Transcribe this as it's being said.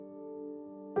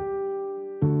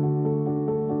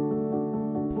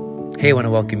Hey, I want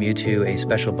to welcome you to a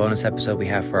special bonus episode we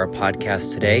have for our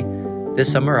podcast today.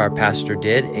 This summer, our pastor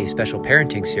did a special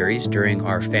parenting series during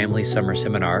our family summer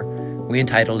seminar. We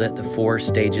entitled it The 4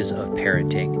 Stages of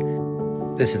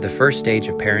Parenting. This is the first stage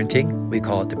of parenting. We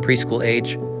call it the preschool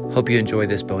age. Hope you enjoy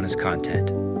this bonus content.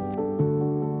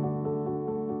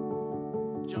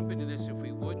 Jump into this if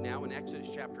we would now in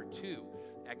Exodus chapter 2.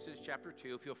 Exodus chapter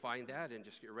 2, if you'll find that and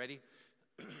just get ready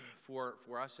for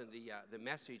us and the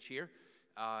message here.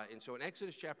 And so in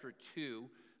Exodus chapter 2,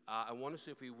 I want us,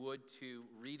 if we would, to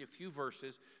read a few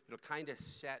verses. It'll kind of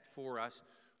set for us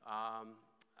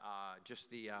just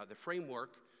the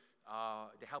framework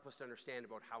to help us to understand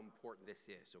about how important this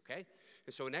is, okay?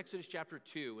 And so in Exodus chapter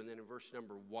 2, and then in verse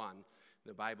number 1,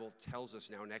 the Bible tells us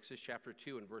now in Exodus chapter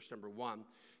 2 and verse number 1,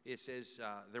 it says,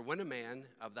 there went a man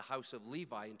of the house of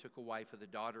Levi and took a wife of the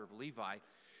daughter of Levi,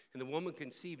 and the woman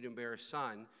conceived and bare a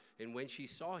son. And when she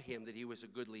saw him that he was a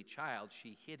goodly child,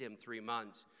 she hid him 3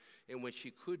 months. And when she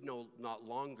could not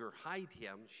longer hide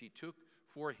him, she took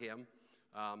for him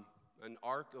an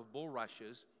ark of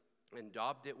bulrushes and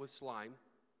daubed it with slime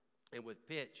and with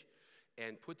pitch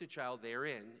and put the child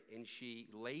therein. And she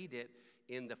laid it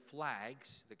in the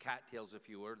flags, the cattails, if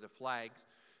you will, the flags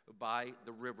by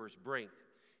the river's brink.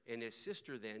 And his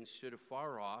sister then stood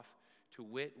afar off to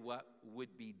wit what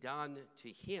would be done to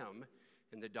him.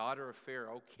 And the daughter of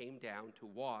Pharaoh came down to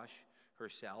wash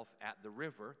herself at the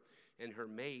river, and her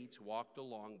maids walked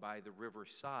along by the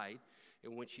river's side.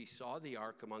 And when she saw the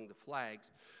ark among the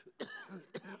flags,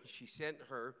 she sent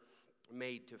her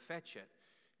maid to fetch it.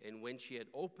 And when she had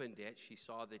opened it, she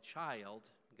saw the child.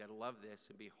 You got to love this.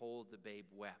 And behold, the babe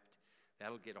wept.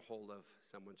 That'll get a hold of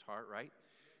someone's heart, right?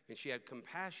 And she had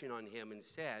compassion on him and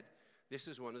said, this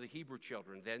is one of the Hebrew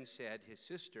children. Then said his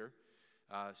sister,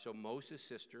 so Moses'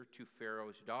 sister to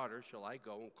Pharaoh's daughter, shall I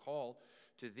go and call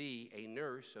to thee a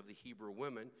nurse of the Hebrew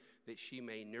women, that she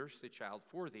may nurse the child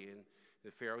for thee? And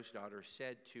the Pharaoh's daughter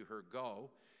said to her, go.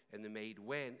 And the maid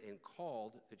went and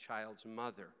called the child's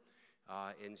mother.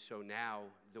 And so now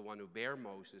the one who bare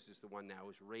Moses is the one now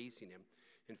who's raising him.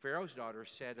 And Pharaoh's daughter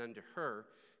said unto her,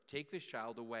 take this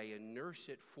child away and nurse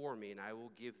it for me, and I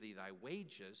will give thee thy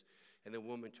wages. And the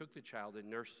woman took the child and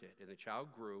nursed it. And the child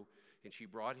grew, and she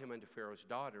brought him unto Pharaoh's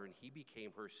daughter, and he became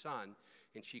her son.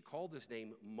 And she called his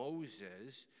name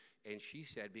Moses, and she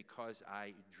said, because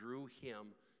I drew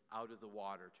him out of the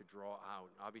water, to draw out.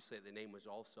 Obviously, the name was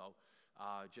also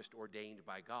just ordained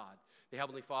by God. The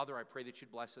Heavenly Father, I pray that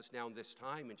you'd bless us now in this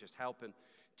time and just help and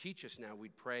teach us now.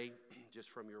 We'd pray just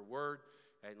from your word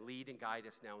and lead and guide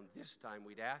us now in this time,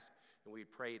 we'd ask, and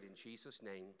we'd pray it in Jesus'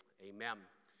 name. Amen.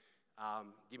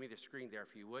 Give me the screen there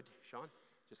if you would, Sean.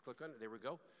 Just click on it. There we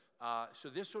go. So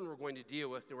this one we're going to deal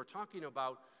with, and we're talking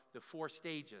about the 4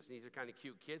 stages. These are kind of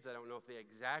cute kids. I don't know if they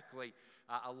exactly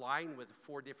align with the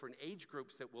 4 different age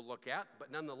groups that we'll look at,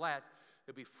 but nonetheless,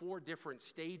 there'll be 4 different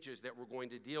stages that we're going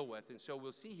to deal with. And so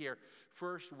we'll see here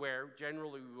first where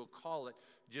generally we will call it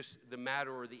just the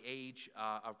matter or the age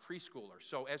of preschoolers.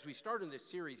 So as we start in this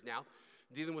series now,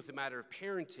 dealing with the matter of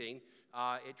parenting,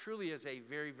 it truly is a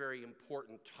very, very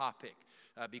important topic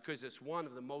because it's one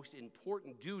of the most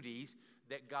important duties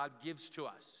that God gives to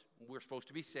us. We're supposed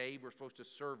to be saved, we're supposed to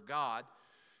serve God,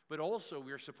 but also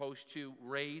we're supposed to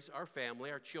raise our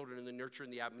family, our children in the nurture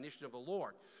and the admonition of the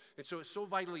Lord. And so it's so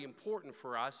vitally important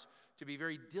for us to be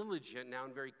very diligent now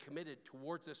and very committed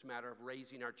towards this matter of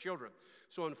raising our children.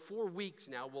 So in 4 weeks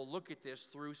now, we'll look at this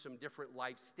through some different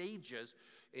life stages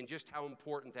and just how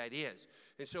important that is.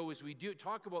 And so as we do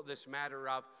talk about this matter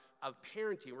of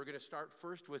parenting, we're going to start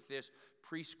first with this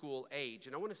preschool age.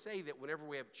 And I want to say that whenever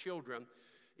we have children,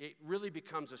 it really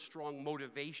becomes a strong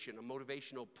motivation, a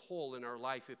motivational pull in our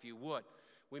life, if you would.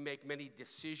 We make many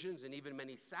decisions and even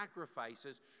many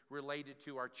sacrifices related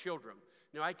to our children.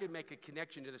 Now, I could make a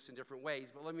connection to this in different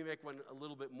ways, but let me make one a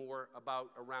little bit more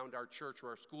around our church or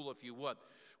our school, if you would.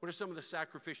 What are some of the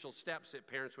sacrificial steps that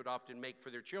parents would often make for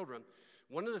their children?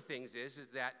 One of the things is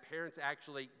that parents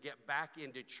actually get back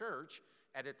into church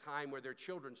at a time where their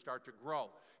children start to grow.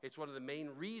 It's one of the main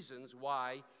reasons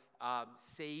why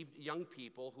saved young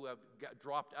people who have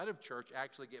dropped out of church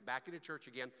actually get back into church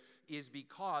again, is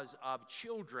because of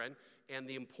children and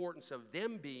the importance of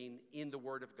them being in the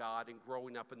Word of God and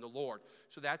growing up in the Lord.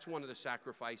 So that's one of the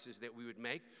sacrifices that we would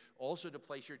make. Also, to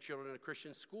place your children in a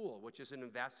Christian school, which is an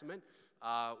investment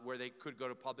where they could go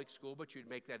to public school, but you'd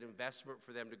make that investment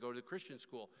for them to go to the Christian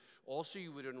school. Also,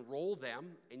 you would enroll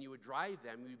them and you would drive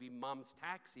them. You'd be mom's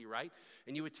taxi, right?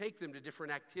 And you would take them to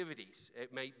different activities.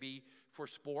 It might be for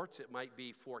sports. It might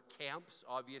be for camps,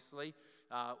 obviously,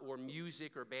 or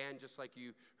music or band, just like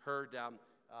you heard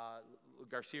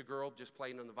Garcia girl just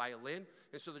playing on the violin.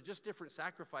 And so they're just different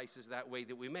sacrifices that way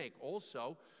that we make.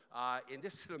 Also, and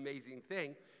this is an amazing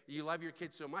thing, you love your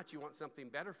kids so much, you want something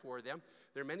better for them.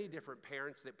 There are many different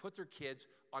parents that put their kids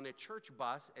on a church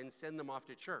bus and send them off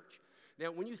to church.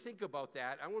 Now, when you think about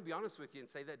that, I want to be honest with you and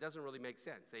say that doesn't really make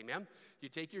sense, amen? You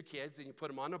take your kids and you put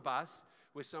them on a bus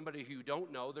with somebody who you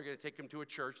don't know. They're going to take them to a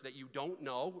church that you don't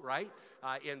know, right?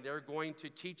 And they're going to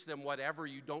teach them whatever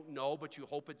you don't know, but you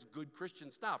hope it's good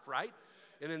Christian stuff, right?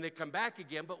 And then they come back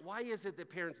again. But why is it that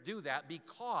parents do that?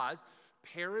 Because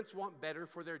parents want better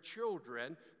for their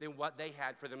children than what they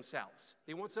had for themselves.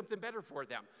 They want something better for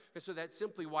them. And so that's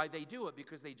simply why they do it,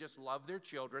 because they just love their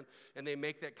children and they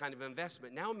make that kind of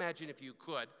investment. Now imagine, if you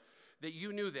could, that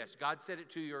you knew this. God said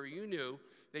it to you, or you knew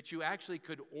that you actually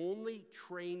could only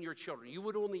train your children. You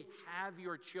would only have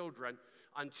your children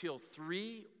until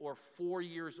 3 or 4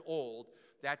 years old.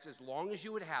 That's as long as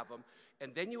you would have them.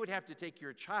 And then you would have to take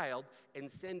your child and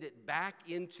send it back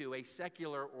into a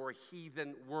secular or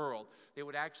heathen world. They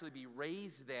would actually be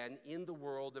raised then in the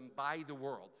world and by the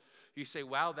world. You say,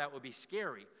 wow, that would be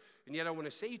scary. And yet I want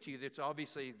to say to you that's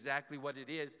obviously exactly what it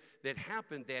is that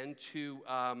happened then to,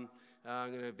 I'm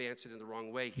going to advance it in the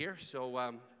wrong way here. So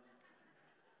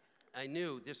I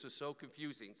knew this was so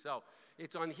confusing. So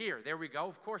it's on here. There we go.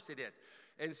 Of course it is.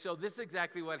 And so this is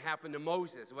exactly what happened to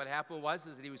Moses. What happened was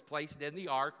that he was placed in the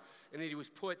ark, and then he was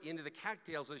put into the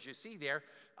cattails, as you see there.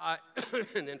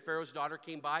 And then Pharaoh's daughter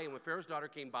came by, and when Pharaoh's daughter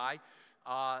came by,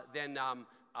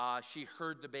 she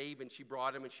heard the babe, and she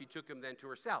brought him, and she took him then to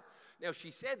herself. Now,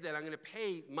 she said then, I'm going to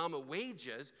pay mama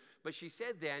wages, but she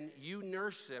said then, you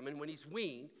nurse him, and when he's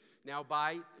weaned, now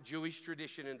by Jewish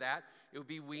tradition and that, it would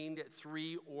be weaned at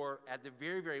 3 or at the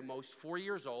very, very most 4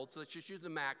 years old. So let's just use the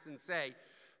max and say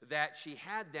that she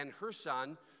had then her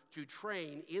son to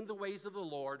train in the ways of the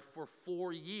Lord for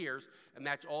 4 years, and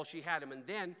that's all she had him. And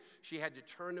then she had to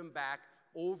turn him back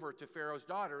over to Pharaoh's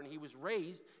daughter, and he was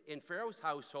raised in Pharaoh's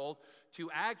household to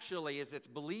actually, as it's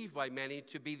believed by many,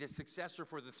 to be the successor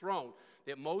for the throne,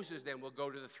 that Moses then will go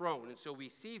to the throne. And so we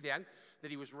see then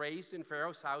that he was raised in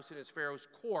Pharaoh's house, in his Pharaoh's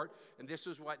court, and this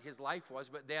was what his life was.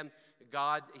 But then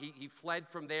God, he fled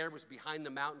from there, was behind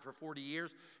the mountain for 40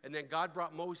 years, and then God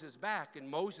brought Moses back, and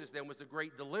Moses then was the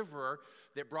great deliverer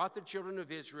that brought the children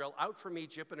of Israel out from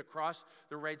Egypt and across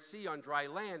the Red Sea on dry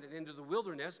land and into the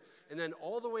wilderness, and then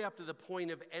all the way up to the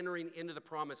point of entering into the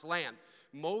promised land.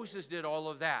 Moses did all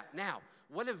of that. Now,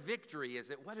 what a victory is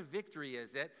it? What a victory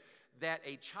is it that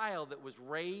a child that was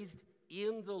raised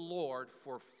in the Lord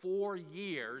for 4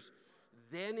 years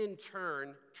then in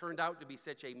turn turned out to be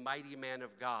such a mighty man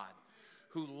of God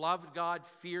who loved God,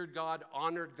 feared God,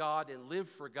 honored God, and lived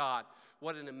for God.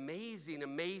 What an amazing,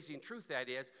 amazing truth that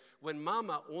is when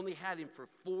mama only had him for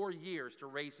 4 years to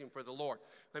raise him for the Lord.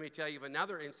 Let me tell you of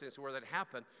another instance where that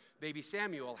happened. Baby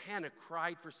Samuel, Hannah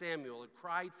cried for Samuel and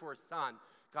cried for a son.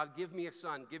 God, give me a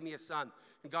son, give me a son.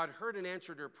 And God heard and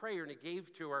answered her prayer, and he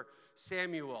gave to her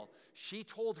Samuel. She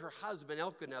told her husband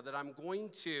Elkanah that I'm going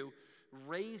to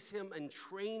raise him and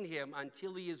train him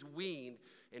until he is weaned.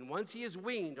 And once he is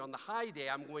weaned, on the high day,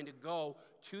 I'm going to go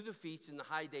to the feast in the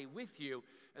high day with you,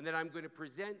 and then I'm going to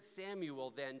present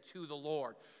Samuel then to the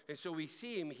Lord. And so we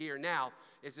see him here now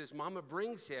as his mama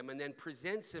brings him and then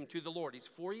presents him to the Lord. He's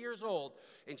 4 years old,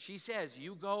 and she says,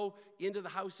 you go into the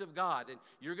house of God, and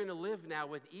you're going to live now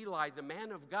with Eli, the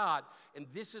man of God, and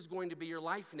this is going to be your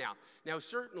life now. Now,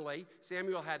 certainly,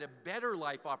 Samuel had a better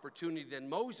life opportunity than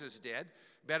Moses did.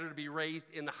 Better to be raised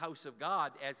in the house of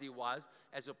God as he was,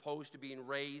 as opposed to being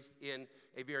raised in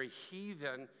a very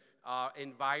heathen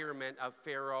environment of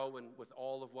Pharaoh and with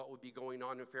all of what would be going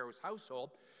on in Pharaoh's household.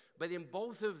 But in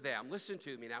both of them, listen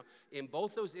to me now, in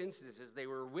both those instances, they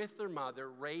were with their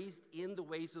mother, raised in the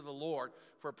ways of the Lord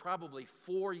for probably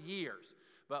 4 years.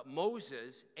 But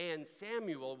Moses and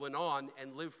Samuel went on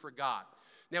and lived for God.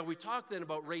 Now, we talked then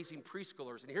about raising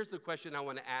preschoolers, and here's the question I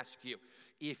want to ask you.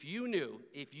 If you knew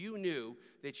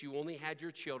that you only had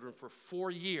your children for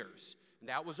 4 years, and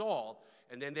that was all,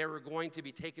 and then they were going to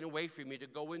be taken away from you to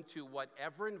go into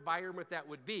whatever environment that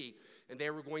would be, and they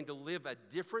were going to live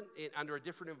under a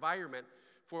different environment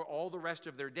for all the rest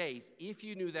of their days, if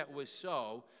you knew that was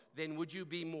so, then would you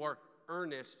be more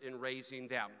earnest in raising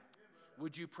them?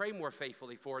 Would you pray more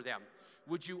faithfully for them?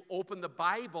 Would you open the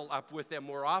Bible up with them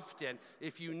more often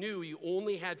if you knew you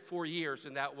only had 4 years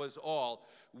and that was all?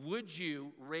 Would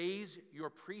you raise your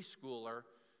preschooler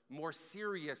more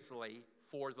seriously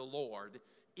for the Lord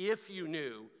if you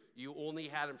knew you only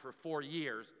had him for 4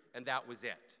 years and that was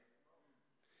it?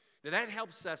 Now that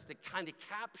helps us to kind of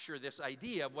capture this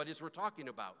idea of what it is we're talking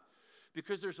about,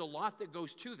 because there's a lot that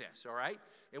goes to this, all right?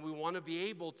 And we want to be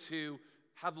able to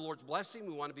have the Lord's blessing.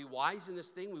 We want to be wise in this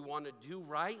thing. We want to do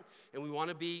right, and we want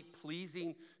to be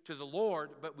pleasing to the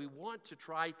Lord, but we want to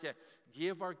try to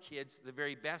give our kids the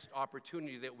very best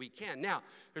opportunity that we can. Now,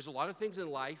 there's a lot of things in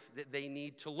life that they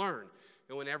need to learn.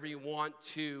 And whenever you want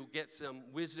to get some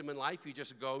wisdom in life, you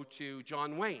just go to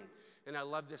John Wayne. And I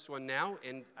love this one now,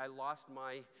 and I lost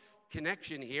my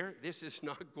connection here. This is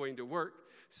not going to work.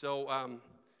 So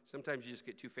sometimes you just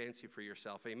get too fancy for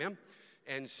yourself, amen?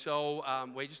 And so,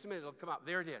 wait just a minute, it'll come up.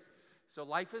 There it is. So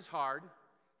life is hard.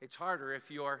 It's harder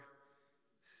if you're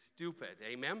stupid,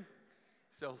 amen?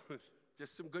 So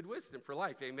just some good wisdom for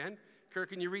life, amen? Kirk,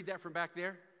 can you read that from back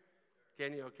there?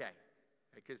 Can you? Okay.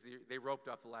 Because they roped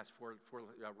off the last four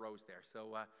rows there.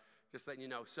 So just letting you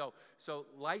know. So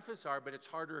life is hard, but it's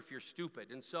harder if you're stupid.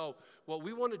 And so what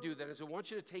we want to do then is I want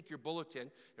you to take your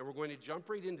bulletin, and we're going to jump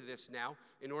right into this now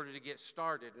in order to get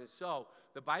started. And so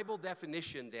the Bible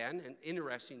definition then, an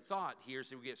interesting thought here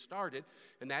as we get started,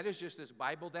 and that is just this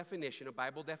Bible definition,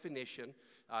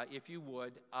 if you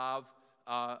would, of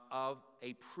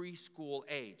a preschool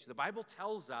age. The Bible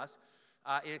tells us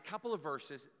in a couple of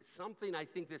verses, something I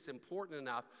think that's important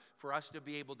enough for us to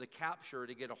be able to capture,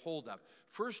 to get a hold of.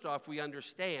 First off, we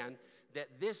understand that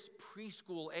this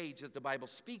preschool age that the Bible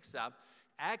speaks of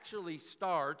actually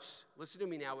starts, listen to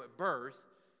me now, at birth,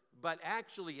 but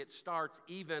actually it starts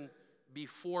even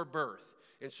before birth.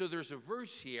 And so there's a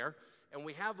verse here, and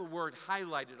we have a word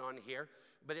highlighted on here,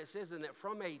 but it says in that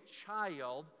from a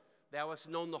child thou hast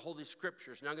known the Holy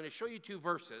Scriptures. Now, I'm going to show you two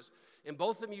verses, and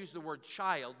both of them use the word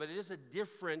child, but it is a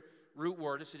different root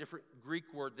word. It's a different Greek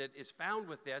word that is found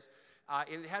with this,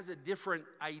 and it has a different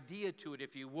idea to it,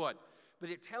 if you would. But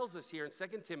it tells us here in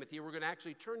 2 Timothy, we're going to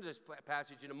actually turn to this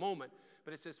passage in a moment,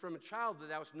 but it says, from a child that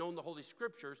thou hast known the Holy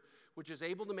Scriptures, which is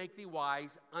able to make thee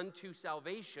wise unto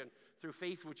salvation through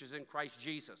faith which is in Christ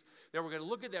Jesus. Now, we're going to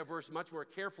look at that verse much more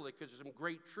carefully because there's some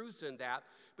great truths in that.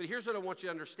 But here's what I want you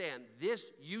to understand.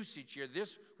 This usage here,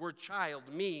 this word child,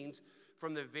 means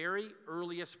from the very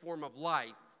earliest form of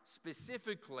life,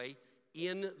 specifically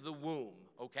in the womb,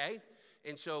 okay?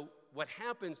 And so what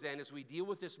happens then as we deal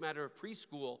with this matter of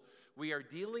preschool, we are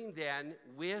dealing then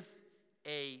with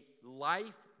a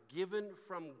life given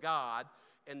from God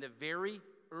in the very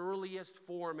earliest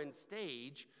form and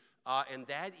stage, and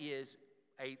that is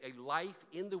a life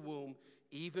in the womb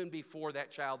even before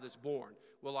that child is born.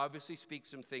 We'll obviously speak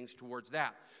some things towards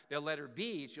that. Now, letter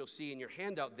B, as you'll see in your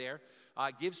handout there,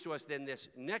 gives to us then this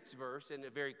next verse, and a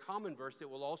very common verse that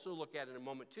we'll also look at in a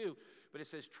moment too, but it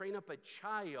says, train up a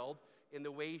child in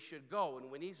the way he should go,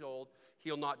 and when he's old,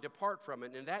 he'll not depart from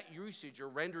it. And that usage or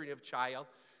rendering of child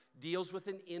deals with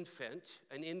an infant,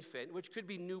 which could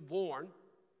be newborn,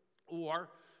 or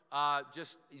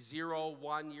just 0,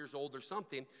 1 years old or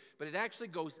something, but it actually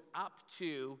goes up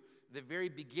to the very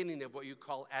beginning of what you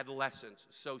call adolescence,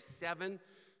 so 7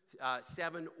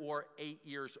 or 8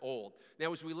 years old.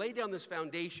 Now, as we lay down this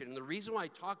foundation, and the reason why I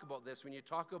talk about this, when you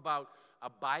talk about a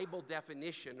Bible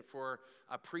definition for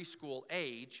a preschool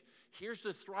age, here's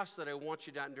the thrust that I want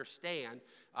you to understand,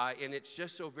 and it's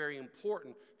just so very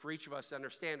important for each of us to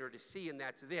understand or to see, and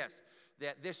that's this,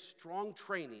 that this strong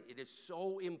training, it is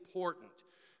so important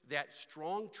that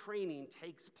strong training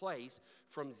takes place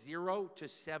from 0 to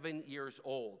 7 years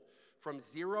old. From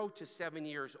 0 to 7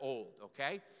 years old,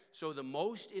 okay? So the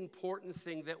most important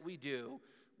thing that we do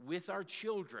with our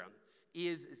children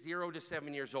is 0 to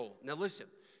 7 years old. Now listen,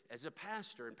 as a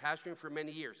pastor and pastoring for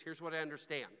many years, here's what I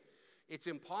understand. It's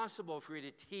impossible for you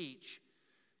to teach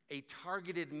a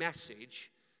targeted message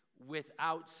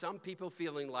without some people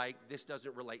feeling like this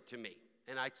doesn't relate to me.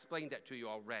 And I explained that to you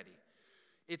already.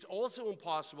 It's also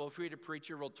impossible for you to preach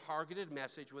a real targeted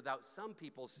message without some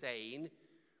people saying,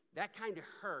 that kind of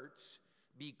hurts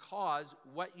because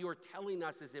what you're telling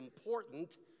us is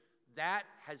important, that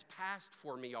has passed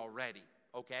for me already,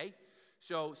 okay?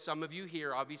 So some of you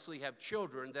here obviously have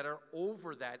children that are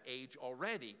over that age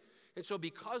already. And so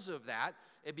because of that,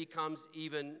 it becomes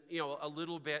even, a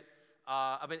little bit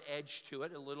of an edge to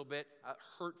it, a little bit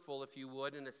hurtful, if you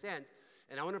would, in a sense.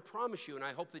 And I want to promise you, and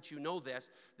I hope that you know this,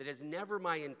 that it's never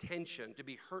my intention to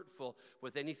be hurtful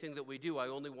with anything that we do. I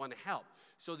only want to help.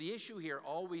 So the issue here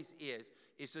always is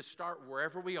to start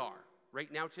wherever we are.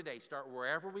 Right now today, start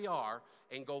wherever we are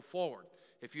and go forward.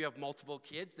 If you have multiple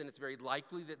kids, then it's very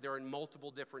likely that they're in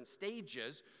multiple different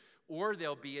stages, or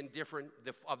they'll be in different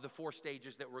of the 4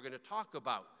 stages that we're going to talk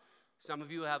about. Some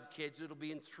of you have kids that'll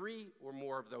be in 3 or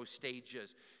more of those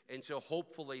stages. And so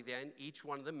hopefully then each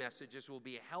one of the messages will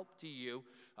be a help to you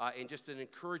and just an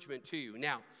encouragement to you.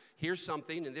 Now, here's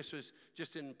something, and this was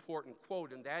just an important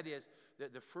quote, and that is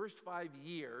that the first 5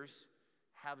 years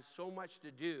have so much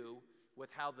to do with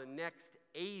how the next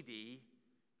 80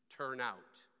 turn out.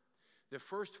 The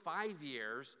first 5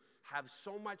 years have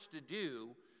so much to do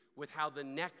with how the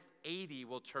next 80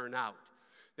 will turn out.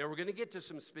 Now, we're going to get to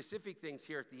some specific things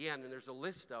here at the end, and there's a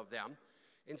list of them.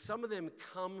 And some of them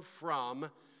come from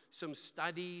some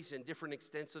studies and different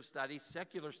extensive studies,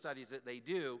 secular studies that they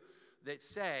do, that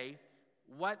say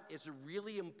what is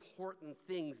really important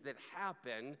things that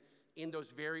happen in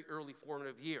those very early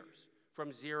formative years,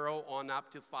 from 0 on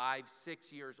up to 5,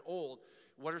 6 years old.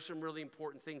 What are some really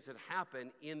important things that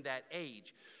happen in that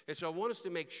age? And so I want us to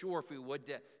make sure, if we would,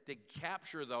 to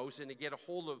capture those and to get a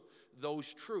hold of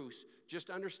those truths, just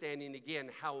understanding, again,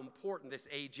 how important this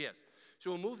age is.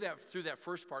 So we'll move through that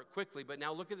first part quickly, but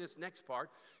now look at this next part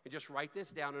and just write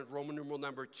this down in Roman numeral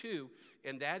number 2,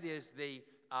 and that is the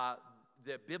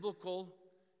biblical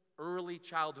early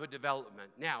childhood development.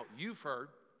 Now, you've heard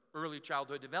early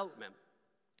childhood development.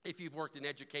 If you've worked in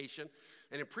education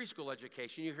and in preschool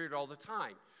education, you hear it all the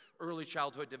time, early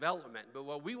childhood development. But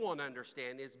what we want to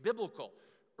understand is biblical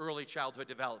early childhood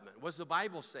development. What does the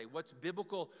Bible say? What's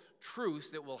biblical truths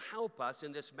that will help us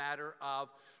in this matter of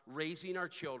raising our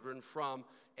children from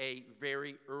a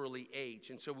very early age?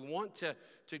 And so we want to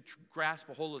grasp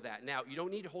a hold of that. Now, you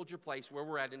don't need to hold your place where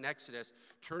we're at in Exodus.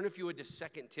 Turn, if you would, to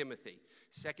 2 Timothy.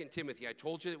 2 Timothy. I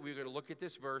told you that we were going to look at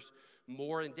this verse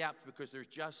more in depth because there's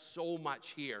just so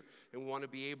much here. And we want to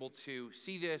be able to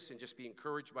see this and just be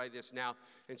encouraged by this now.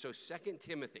 And so 2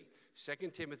 Timothy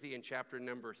in chapter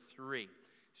number 3.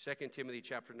 2 Timothy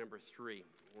chapter number 3,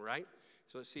 all right?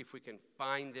 So let's see if we can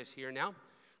find this here now.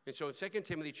 And so in 2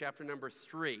 Timothy chapter number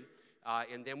 3,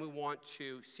 and then we want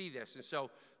to see this. And so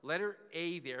letter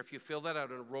A there, if you fill that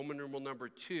out in Roman numeral number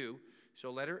 2, so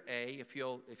letter A, if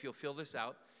you'll fill this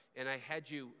out. And I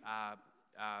had you,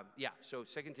 so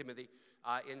 2 Timothy.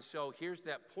 And so here's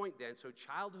that point then. So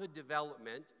childhood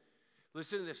development,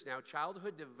 listen to this now.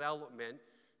 Childhood development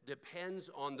depends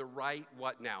on the right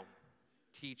what now?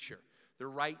 Teacher. The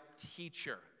right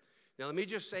teacher. Now let me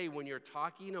just say, when you're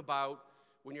talking about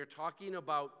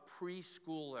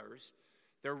preschoolers,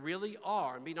 there really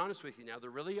are, I'm being honest with you now,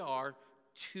 there really are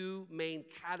two main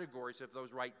categories of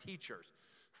those right teachers.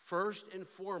 First and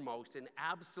foremost, and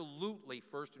absolutely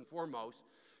first and foremost,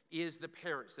 is the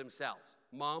parents themselves.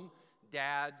 Mom,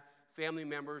 dad, family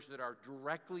members that are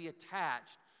directly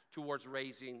attached towards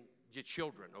raising your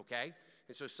children, okay?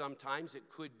 And so sometimes it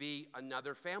could be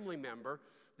another family member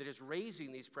that is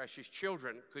raising these precious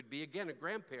children. It could be, again, a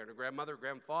grandparent, a grandmother,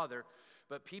 grandfather,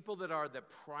 but people that are the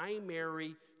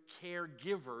primary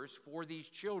caregivers for these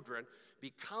children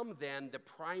become then the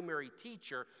primary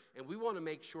teacher, and we want to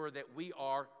make sure that we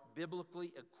are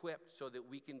biblically equipped so that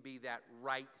we can be that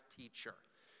right teacher.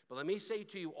 But let me say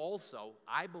to you also,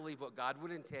 I believe what God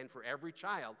would intend for every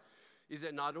child is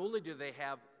that not only do they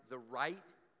have the right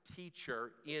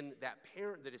teacher in that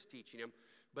parent that is teaching them,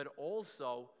 but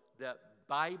also the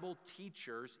Bible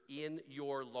teachers in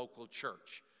your local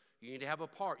church. You need to have a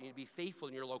part. You need to be faithful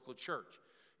in your local church.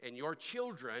 And your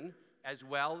children, as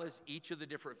well as each of the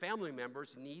different family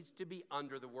members, needs to be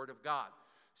under the Word of God.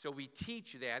 So we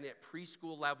teach then at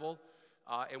preschool level,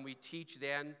 and we teach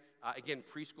then, again,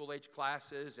 preschool age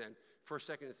classes and first,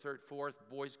 second, and third, fourth,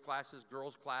 boys classes,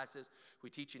 girls classes. We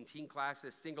teach in teen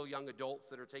classes, single young adults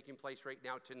that are taking place right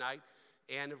now tonight.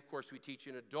 And, of course, we teach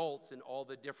in adults and all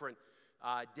the different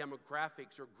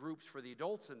demographics or groups for the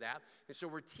adults in that. And so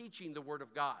we're teaching the Word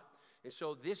of God. And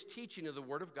so this teaching of the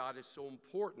Word of God is so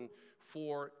important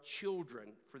for children,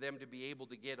 for them to be able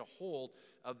to get a hold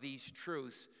of these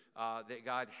truths that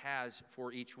God has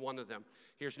for each one of them.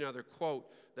 Here's another quote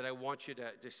that I want you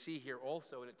to see here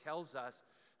also, and it tells us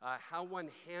how one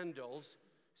handles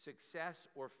success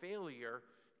or failure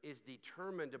is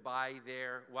determined by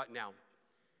their, what now?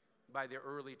 By their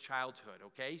early childhood,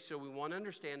 okay? So we want to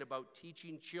understand about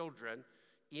teaching children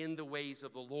in the ways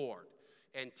of the Lord.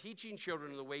 And teaching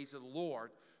children in the ways of the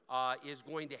Lord is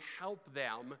going to help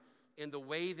them in the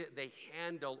way that they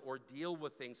handle or deal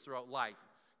with things throughout life.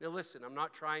 Now listen, I'm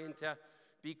not trying to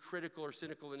be critical or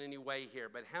cynical in any way here,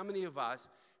 but how many of us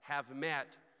have met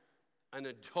an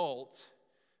adult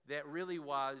that really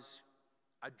was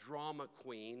a drama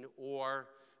queen or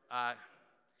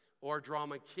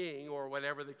drama king or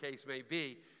whatever the case may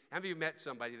be? Have you met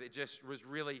somebody that just was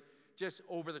really just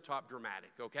over-the-top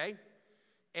dramatic, okay?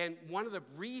 And one of the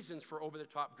reasons for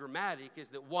over-the-top dramatic is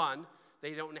that, one,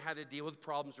 they don't know how to deal with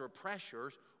problems or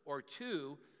pressures, or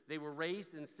two, they were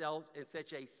raised in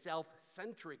such a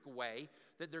self-centric way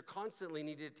that they're constantly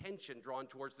needing attention drawn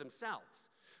towards themselves.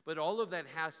 But all of that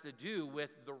has to do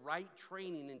with the right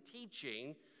training and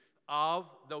teaching of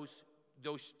those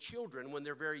children when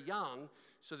they're very young,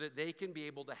 so that they can be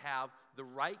able to have the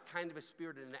right kind of a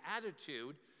spirit and an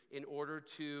attitude in order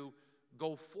to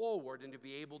go forward and to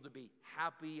be able to be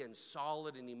happy and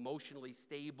solid and emotionally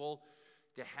stable,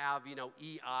 to have,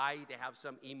 EI, to have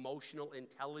some emotional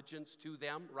intelligence to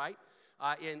them, right?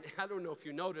 And I don't know if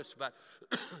you notice, but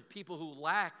people who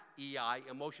lack EI,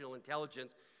 emotional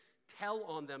intelligence, tell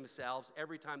on themselves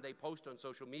every time they post on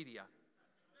social media.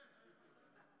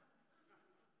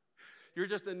 You're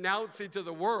just announcing to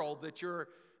the world that you're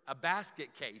a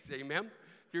basket case, amen?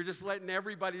 You're just letting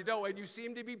everybody know, and you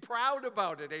seem to be proud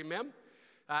about it, amen?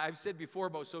 I've said before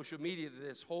about social media that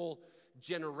this whole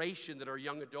generation that are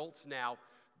young adults now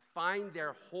find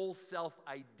their whole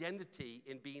self-identity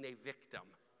in being a victim.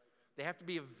 They have to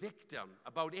be a victim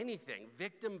about anything.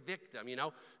 Victim.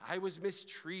 I was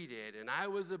mistreated and I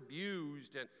was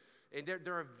abused, and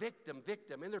they're a victim.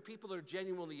 And there are people that are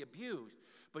genuinely abused.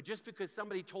 But just because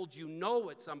somebody told you no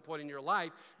at some point in your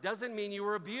life doesn't mean you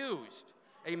were abused.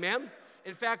 Amen?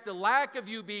 In fact, the lack of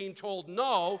you being told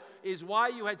no is why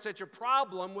you had such a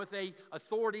problem with an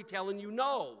authority telling you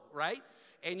no, right?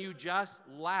 And you just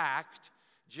lacked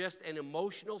just an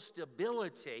emotional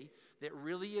stability that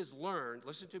really is learned,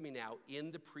 listen to me now,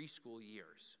 in the preschool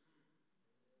years.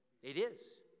 It is.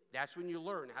 That's when you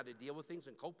learn how to deal with things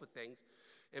and cope with things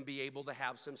and be able to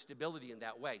have some stability in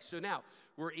that way. So now,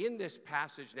 we're in this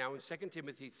passage now in 2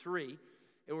 Timothy 3,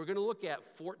 and we're going to look at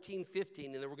 14,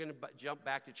 15, and then we're going to jump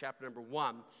back to chapter number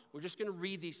 1. We're just going to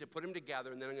read these to put them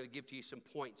together, and then I'm going to give to you some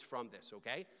points from this,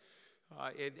 okay?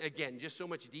 And again, just so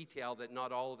much detail that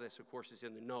not all of this, of course, is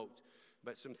in the notes,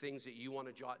 but some things that you want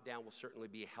to jot down will certainly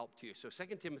be a help to you. So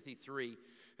 2 Timothy 3,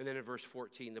 and then in verse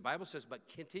 14, the Bible says, But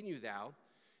continue thou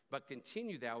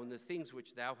in the things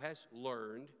which thou hast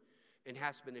learned and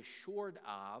hast been assured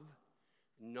of,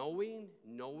 knowing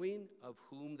of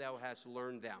whom thou hast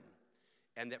learned them,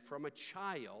 and that from a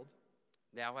child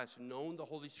thou hast known the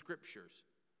Holy Scriptures.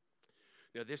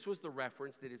 Now this was the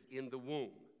reference that is in the womb.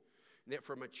 And that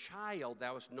from a child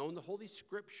thou hast known the Holy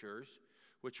Scriptures,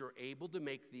 which are able to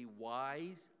make thee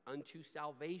wise unto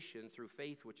salvation through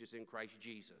faith which is in Christ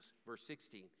Jesus. Verse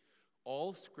 16,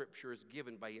 all Scripture is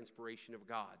given by inspiration of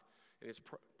God, and is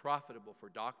profitable for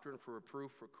doctrine, for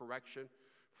reproof, for correction,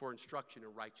 for instruction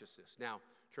in righteousness. Now,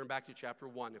 turn back to chapter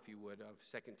 1, if you would, of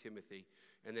 2 Timothy,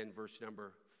 and then verse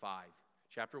number 5.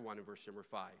 Chapter 1 and verse number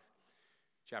 5.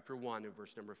 Chapter 1 and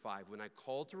verse number 5. When I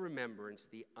call to remembrance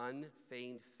the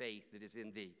unfeigned faith that is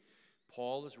in thee.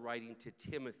 Paul is writing to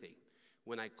Timothy.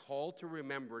 When I call to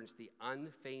remembrance the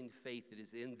unfeigned faith that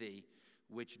is in thee,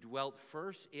 which dwelt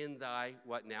first in thy,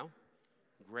 what now?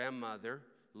 Grandmother,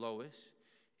 Lois,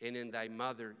 and in thy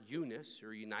mother, Eunice,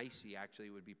 or Eunice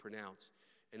actually would be pronounced.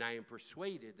 And I am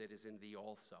persuaded that is in thee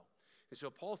also. And so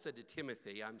Paul said to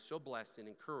Timothy, I'm so blessed and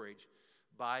encouraged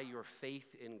by your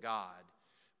faith in God.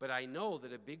 But I know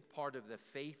that a big part of the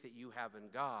faith that you have in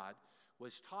God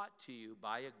was taught to you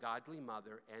by a godly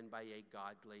mother and by a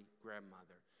godly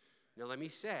grandmother. Now let me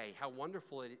say how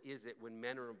wonderful it is that when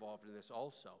men are involved in this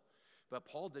also. But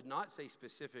Paul did not say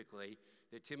specifically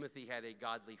that Timothy had a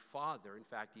godly father. In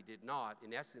fact, he did not.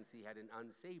 In essence, he had an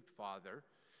unsaved father,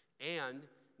 and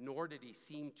nor did he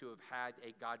seem to have had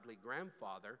a godly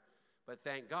grandfather. But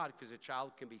thank God, because a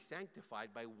child can be sanctified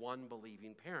by one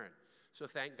believing parent. So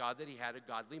thank God that he had a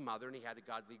godly mother and he had a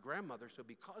godly grandmother. So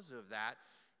because of that,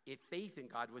 faith in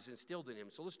God was instilled in him.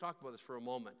 So let's talk about this for a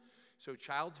moment. So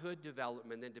childhood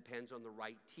development then depends on the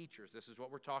right teachers. This is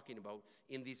what we're talking about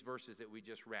in these verses that we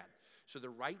just read. So the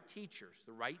right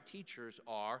teachers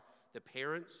are the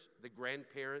parents, the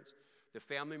grandparents, the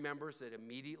family members that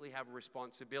immediately have a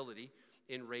responsibility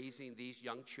in raising these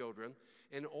young children,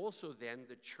 and also then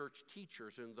the church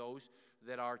teachers and those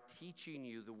that are teaching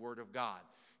you the Word of God.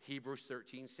 Hebrews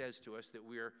 13 says to us that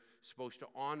we are supposed to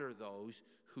honor those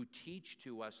who teach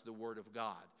to us the Word of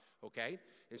God, okay?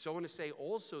 And so I want to say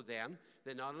also then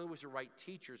that not only was it right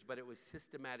teachers, but it was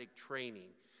systematic training.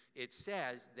 It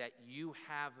says that you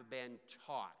have been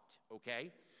taught,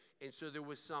 okay? And so there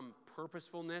was some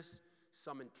purposefulness,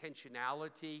 some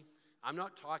intentionality. I'm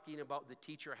not talking about the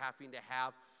teacher having to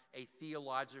have a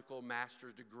theological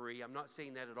master's degree. I'm not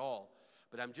saying that at all.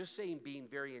 But I'm just saying being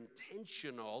very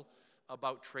intentional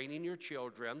about training your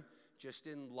children just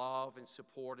in love and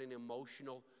support and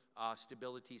emotional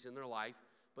stabilities in their life,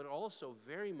 but also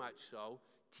very much so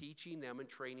teaching them and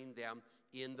training them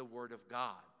in the Word of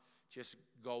God. Just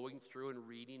going through and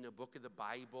reading a book of the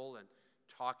Bible and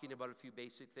talking about a few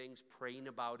basic things, praying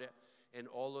about it, and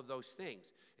all of those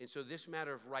things. And so this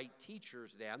matter of right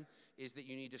teachers then is that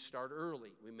you need to start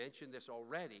early. We mentioned this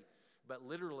already, but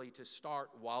literally to start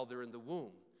while they're in the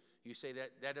womb. You say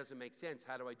that doesn't make sense.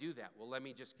 How do I do that? Well, let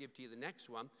me just give to you the next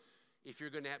one. If you're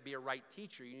going to be a right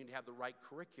teacher, you need to have the right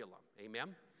curriculum.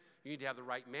 Amen? You need to have the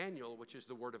right manual, which is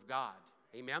the Word of God.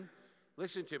 Amen?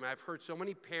 Listen to me. I've heard so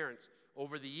many parents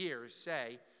over the years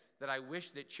say that I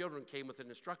wish that children came with an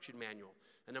instruction manual.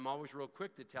 And I'm always real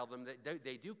quick to tell them that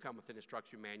they do come with an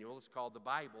instruction manual. It's called the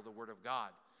Bible, the Word of God.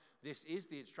 This is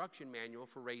the instruction manual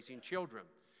for raising children.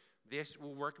 This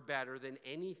will work better than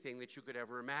anything that you could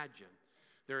ever imagine.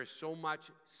 There is so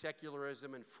much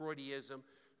secularism and Freudianism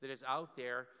that is out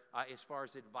there as far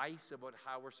as advice about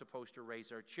how we're supposed to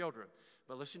raise our children.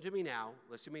 But listen to me now.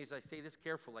 Listen to me as I say this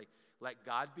carefully. Let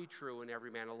God be true and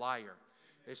every man a liar.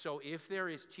 And so if there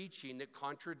is teaching that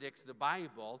contradicts the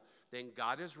Bible, then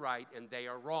God is right and they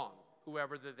are wrong.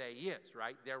 Whoever the they is,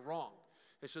 right? They're wrong.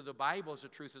 And so the Bible is the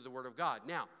truth of the Word of God.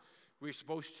 Now, we're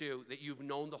supposed to, that you've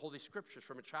known the Holy Scriptures.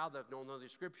 From a child, I've known the Holy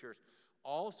Scriptures.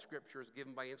 All Scripture is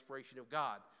given by inspiration of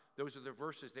God. Those are the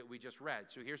verses that we just read.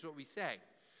 So here's what we say.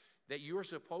 That you are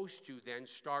supposed to then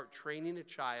start training a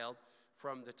child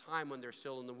from the time when they're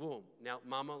still in the womb. Now,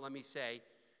 Mama, let me say,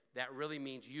 that really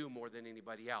means you more than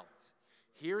anybody else.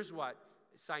 Here's what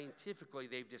scientifically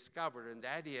they've discovered, and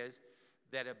that is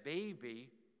that a baby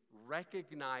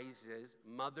recognizes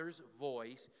mother's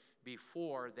voice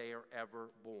before they are ever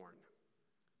born.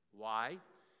 Why?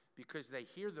 Because they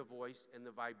hear the voice and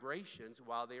the vibrations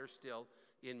while they are still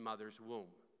in mother's womb.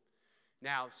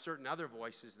 Now, certain other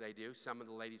voices they do. Some of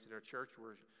the ladies in our church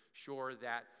were sure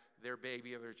that their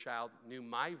baby or their child knew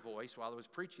my voice while I was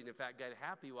preaching. In fact, got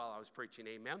happy while I was preaching,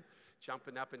 amen,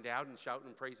 jumping up and down and shouting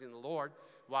and praising the Lord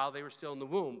while they were still in the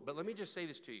womb. But let me just say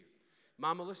this to you.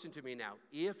 Mama, listen to me now.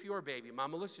 If your baby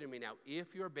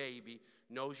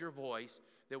knows your voice,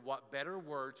 then what better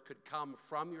words could come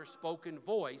from your spoken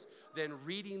voice than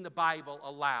reading the Bible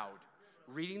aloud?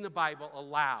 Reading the Bible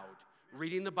aloud.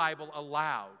 Reading the Bible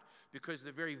aloud. Because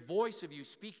the very voice of you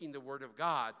speaking the Word of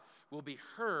God will be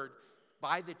heard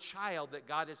by the child that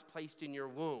God has placed in your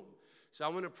womb. So I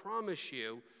want to promise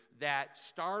you that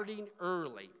starting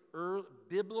early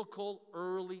biblical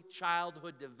early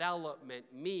childhood development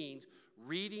means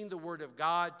reading the Word of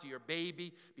God to your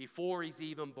baby before he's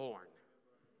even born.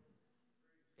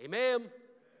 Amen.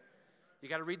 You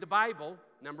got to read the Bible,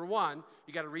 number one.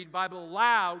 You got to read the Bible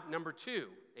aloud, number two.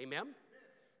 Amen.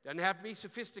 Doesn't have to be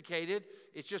sophisticated.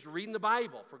 It's just reading the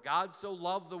Bible. For God so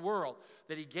loved the world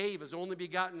that he gave his only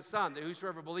begotten Son, that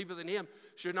whosoever believeth in him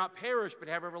should not perish but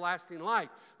have everlasting life.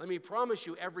 Let me promise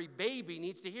you, every baby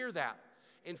needs to hear that.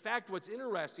 In fact, what's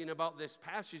interesting about this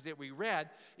passage that we read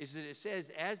is that it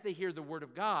says, as they hear the word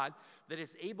of God, that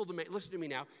it's able to make, listen to me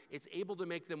now, it's able to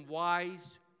make them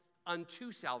wise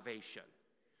unto salvation.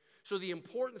 So the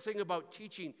important thing about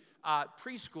teaching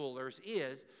preschoolers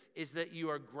is that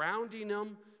you are grounding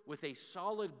them with a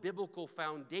solid biblical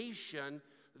foundation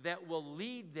that will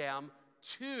lead them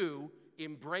to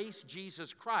embrace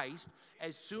Jesus Christ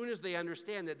as soon as they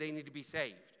understand that they need to be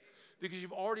saved. Because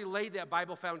you've already laid that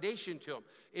Bible foundation to them.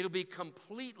 It'll be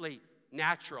completely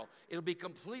natural. It'll be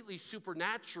completely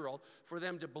supernatural for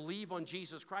them to believe on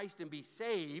Jesus Christ and be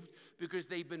saved because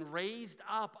they've been raised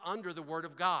up under the Word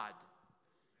of God.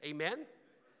 Amen?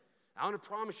 I want to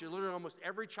promise you, literally almost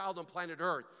every child on planet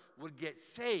Earth would get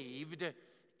saved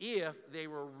if they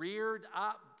were reared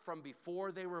up from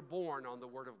before they were born on the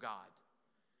Word of God.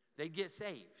 They'd get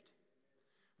saved.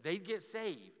 They'd get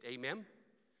saved. Amen?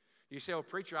 You say, oh,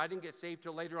 preacher, I didn't get saved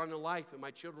till later on in life, and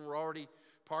my children were already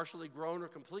partially grown or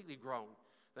completely grown.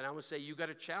 Then I would say you got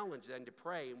a challenge then to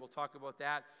pray, and we'll talk about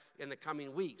that in the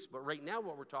coming weeks. But right now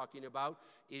what we're talking about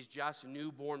is just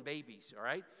newborn babies, all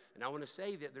right? And I want to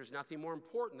say that there's nothing more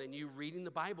important than you reading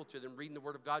the Bible to them, reading the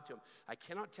Word of God to them. I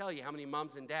cannot tell you how many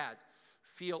moms and dads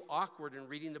feel awkward in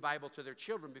reading the Bible to their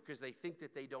children because they think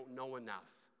that they don't know enough.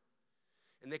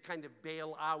 And they kind of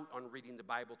bail out on reading the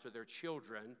Bible to their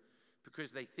children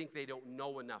because they think they don't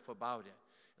know enough about it.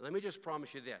 And let me just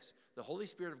promise you this. The Holy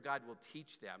Spirit of God will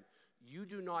teach them. You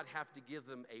do not have to give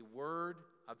them a word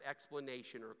of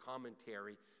explanation or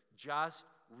commentary. Just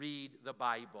read the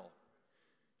Bible.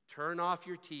 Turn off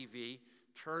your TV,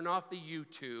 turn off the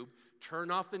YouTube, turn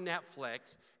off the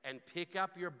Netflix, and pick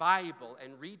up your Bible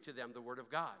and read to them the Word of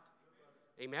God.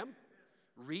 Amen?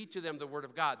 Read to them the Word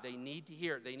of God. They need to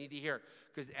hear it. They need to hear it.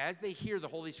 Because as they hear the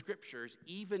Holy Scriptures,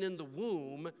 even in the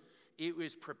womb, it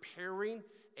was preparing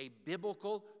a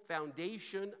biblical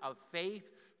foundation of faith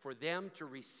for them to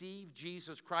receive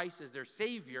Jesus Christ as their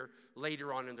Savior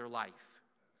later on in their life.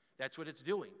 That's what it's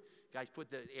doing. Guys, put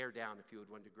the air down if you would,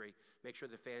 1 degree. Make sure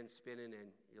the fan's spinning and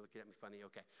you're looking at me funny.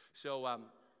 Okay. So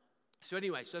So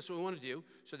anyway, so that's what we want to do.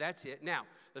 So that's it. Now,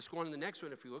 let's go on to the next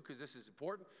one, if you will, because this is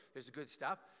important. This is good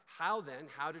stuff. How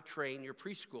to train your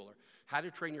preschooler. How to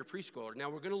train your preschooler. Now,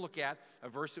 we're going to look at a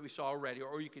verse that we saw already,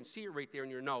 or you can see it right there in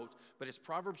your notes, but it's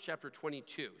Proverbs chapter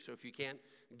 22. So if you can't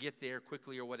get there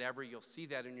quickly or whatever, you'll see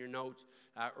that in your notes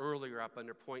earlier up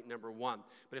under point number 1.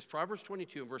 But it's Proverbs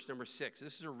 22 and verse number 6.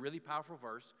 This is a really powerful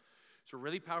verse. It's a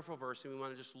really powerful verse, and we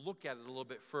want to just look at it a little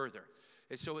bit further.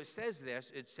 And so it says this,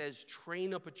 it says,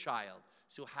 train up a child.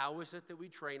 So how is it that we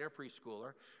train our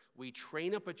preschooler? We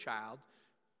train up a child,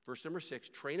 verse number 6,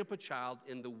 train up a child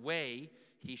in the way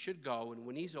he should go, and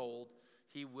when he's old,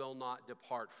 he will not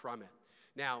depart from it.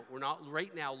 Now, we're not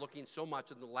right now looking so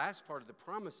much at the last part of the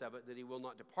promise of it, that he will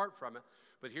not depart from it,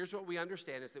 but here's what we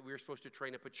understand is that we're supposed to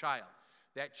train up a child.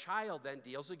 That child then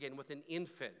deals again with an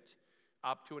infant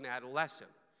up to an adolescent.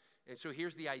 And so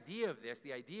here's the idea of this.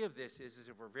 The idea of this is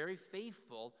if we're very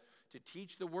faithful to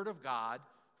teach the Word of God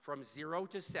from 0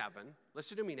 to 7,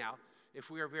 listen to me now, if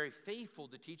we are very faithful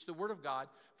to teach the Word of God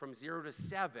from 0 to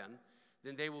 7,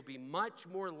 then they will be much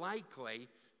more likely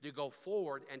to go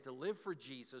forward and to live for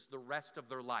Jesus the rest of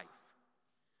their life.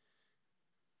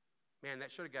 Man,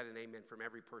 that should have got an amen from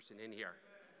every person in here.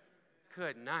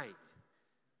 Good night.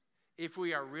 If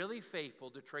we are really faithful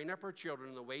to train up our children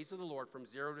in the ways of the Lord from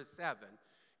 0 to 7,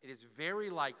 it is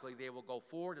very likely they will go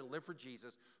forward and live for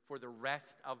Jesus for the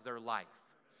rest of their life.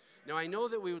 Now, I know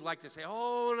that we would like to say,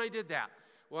 oh, and I did that.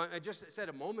 Well, I just said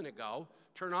a moment ago,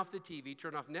 turn off the TV,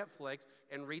 turn off Netflix,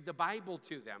 and read the Bible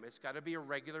to them. It's got to be a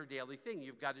regular daily thing.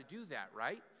 You've got to do that,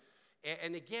 right?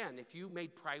 And again, if you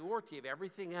made priority of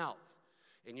everything else,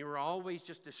 and you were always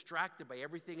just distracted by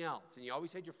everything else, and you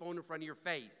always had your phone in front of your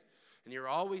face, and you're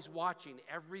always watching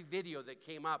every video that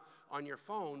came up on your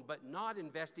phone, but not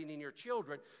investing in your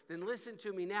children, then listen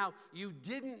to me now. You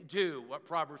didn't do what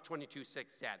Proverbs 22:6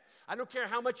 said. I don't care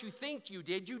how much you think you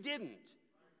did, you didn't.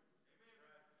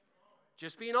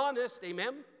 Just being honest,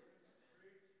 amen?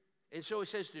 And so it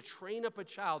says to train up a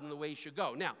child in the way he should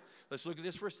go. Now, let's look at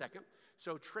this for a second.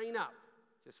 So train up.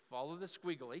 Just follow the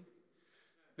squiggly.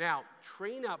 Now,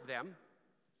 train up them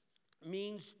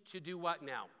means to do what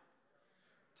now?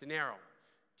 To narrow.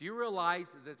 Do you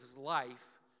realize that this life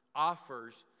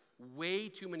offers way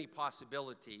too many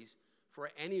possibilities for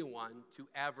anyone to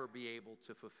ever be able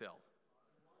to fulfill?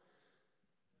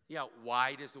 Yeah,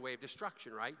 wide is the way of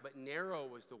destruction, right? But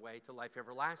narrow is the way to life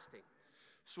everlasting.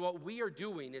 So what we are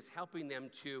doing is helping them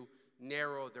to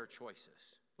narrow their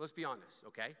choices. Let's be honest,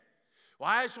 okay? Well,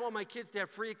 I just want my kids to have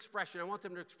free expression. I want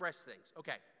them to express things.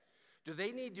 Okay. Do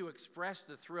they need to express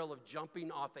the thrill of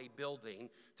jumping off a building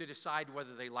to decide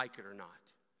whether they like it or not?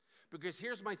 Because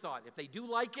here's my thought. If they do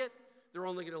like it, they're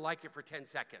only going to like it for 10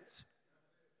 seconds.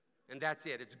 And that's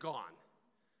it. It's gone.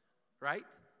 Right?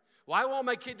 Well, I want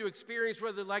my kid to experience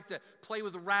whether they like to play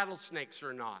with rattlesnakes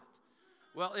or not.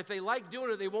 Well, if they like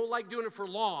doing it, they won't like doing it for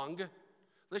long.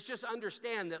 Let's just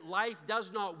understand that life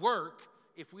does not work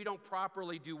if we don't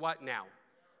properly do what now?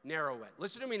 Narrow it.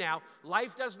 Listen to me now.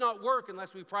 Life does not work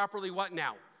unless we properly what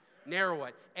now? Narrow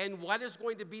it. And what is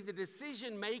going to be the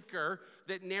decision maker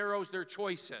that narrows their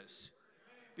choices?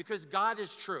 Because God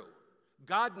is true.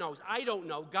 God knows. I don't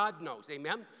know. God knows.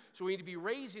 Amen? So we need to be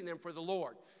raising them for the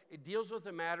Lord. It deals with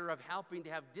a matter of helping to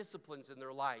have disciplines in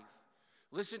their life.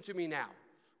 Listen to me now.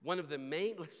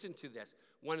 Listen to this.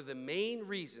 One of the main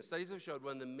reasons, studies have showed,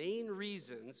 one of the main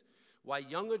reasons why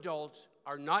young adults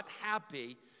are not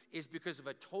happy is because of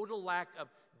a total lack of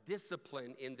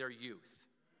discipline in their youth.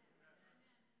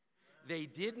 They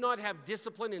did not have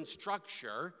discipline and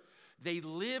structure. They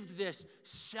lived this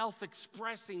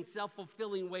self-expressing,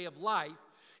 self-fulfilling way of life,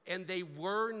 and they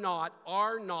were not,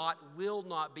 are not, will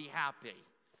not be happy.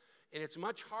 And it's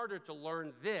much harder to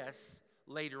learn this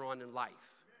later on in life.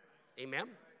 Amen?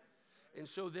 And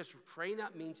so this train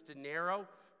up means to narrow,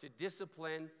 to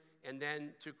discipline, and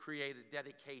then to create a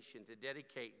dedication, to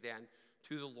dedicate then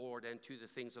to the Lord and to the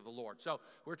things of the Lord. So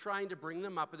we're trying to bring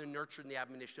them up in the nurture and the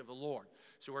admonition of the Lord.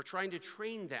 So we're trying to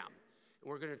train them, and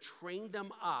we're going to train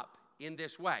them up in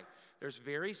this way. There's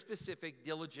very specific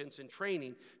diligence and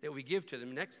training that we give to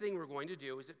them. Next thing we're going to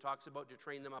do is it talks about to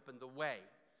train them up in the way.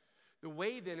 The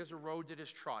way then is a road that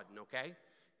is trodden, okay?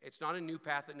 It's not a new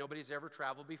path that nobody's ever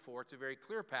traveled before. It's a very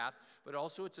clear path, but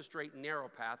also it's a straight and narrow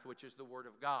path, which is the Word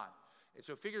of God. And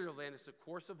so figuratively, it's a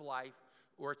course of life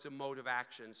or it's a mode of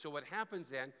action. So what happens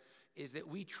then is that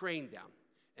we train them.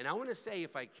 And I want to say,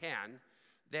 if I can,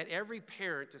 that every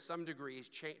parent to some degree is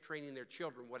training their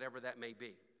children, whatever that may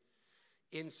be.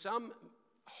 In some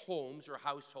homes or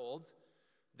households,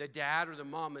 the dad or the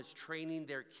mom is training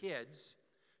their kids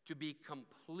to be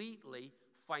completely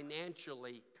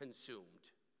financially consumed.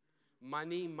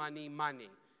 Money, money, money.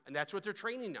 And that's what they're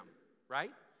training them,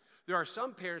 right? There are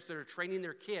some parents that are training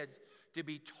their kids to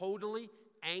be totally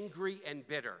angry and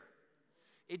bitter.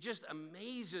 It just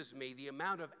amazes me the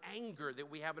amount of anger that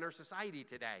we have in our society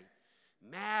today.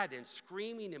 Mad and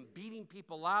screaming and beating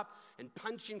people up and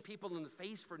punching people in the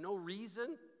face for no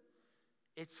reason.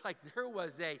 It's like there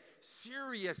was a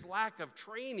serious lack of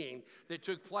training that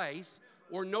took place,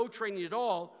 or no training at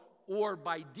all, or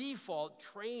by default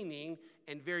training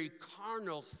in very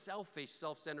carnal, selfish,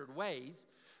 self-centered ways.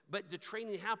 But the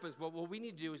training happens, but what we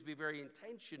need to do is be very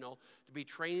intentional to be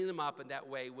training them up in that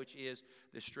way, which is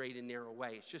the straight and narrow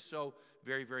way. It's just so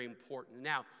very, very important.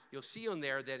 Now, you'll see on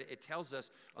there that it tells us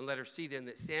on letter C then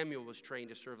that Samuel was trained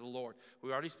to serve the Lord.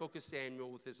 We already spoke of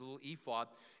Samuel with his little ephod.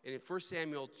 And in 1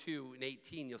 Samuel 2 and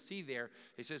 18, you'll see there,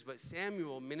 it says, but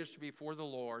Samuel ministered before the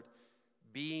Lord,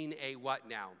 being a what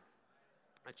now?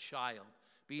 A child.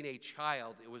 Being a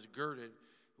child, it was girded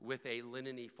with a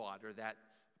linen ephod, or that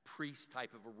priest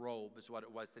type of a robe is what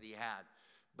it was that he had.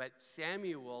 But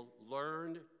Samuel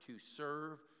learned to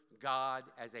serve God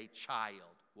as a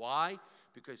child. Why?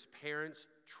 Because parents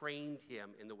trained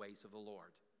him in the ways of the Lord.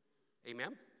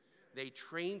 Amen? They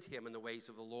trained him in the ways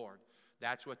of the Lord.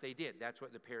 That's what they did. That's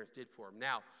what the parents did for him.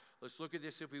 Now, let's look at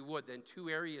this if we would. Then two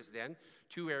areas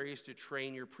to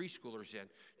train your preschoolers in.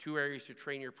 Two areas to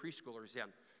train your preschoolers in.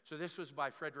 So this was by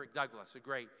Frederick Douglass.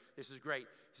 This is great.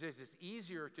 He says it's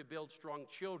easier to build strong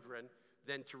children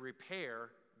than to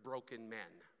repair broken men.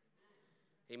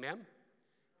 Amen?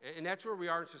 And that's where we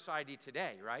are in society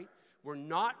today, right? We're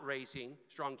not raising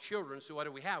strong children, so what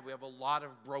do we have? We have a lot of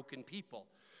broken people.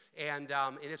 And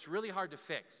it's really hard to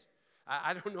fix.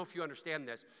 I don't know if you understand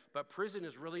this, but prison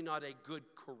is really not a good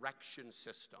correction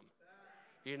system.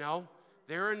 You know?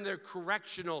 They're in their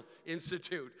correctional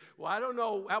institute. Well, I don't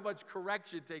know how much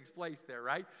correction takes place there,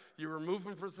 right? You remove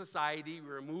them from society, you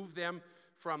remove them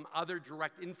from other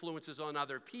direct influences on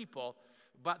other people,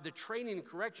 but the training and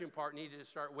correction part needed to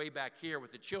start way back here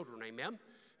with the children, amen?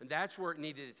 And that's where it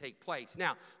needed to take place.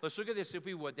 Now, let's look at this, if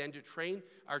we would, then, to train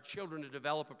our children to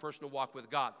develop a personal walk with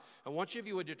God. I want you, if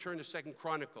you would, to turn to 2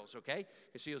 Chronicles, okay?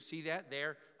 And so you'll see that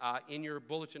there in your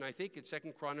bulletin, I think. It's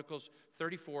 2 Chronicles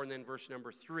 34 and then verse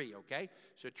number 3, okay?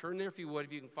 So turn there, if you would.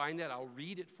 If you can find that, I'll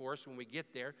read it for us when we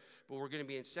get there. But we're going to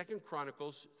be in 2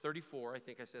 Chronicles 34. I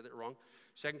think I said that wrong.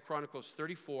 2 Chronicles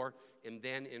 34 and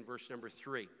then in verse number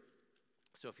 3.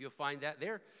 So if you'll find that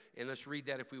there, and let's read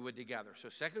that if we would together. So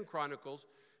 2 Chronicles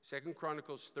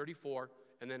 34,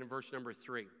 and then in verse number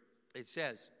 3. It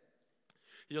says,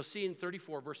 you'll see in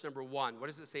 34, verse number 1, what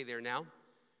does it say there now?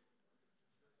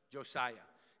 Josiah.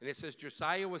 And it says,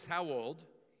 Josiah was how old?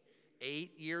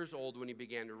 8 years old when he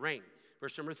began to reign.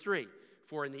 Verse number 3,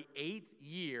 for in the 8th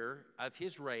year of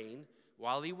his reign,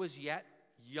 while he was yet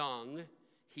young,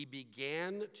 he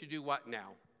began to do what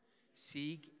now?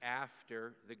 Seek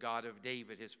after the God of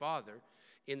David, his father.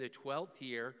 In the 12th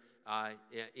year,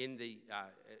 in the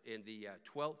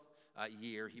 12th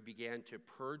year, he began to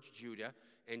purge Judah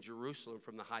and Jerusalem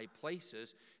from the high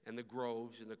places and the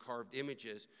groves and the carved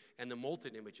images and the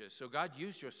molten images. So God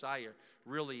used Josiah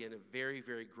really in a very,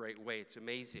 very great way. It's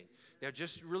amazing. Now,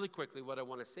 just really quickly, what I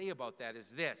want to say about that is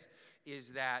this, is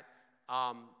that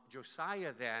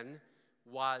Josiah then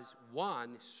was,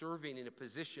 one, serving in a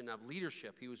position of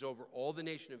leadership. He was over all the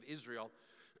nation of Israel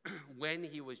when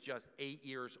he was just 8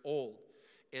 years old.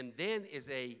 And then as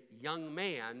a young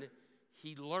man,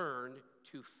 he learned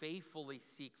to faithfully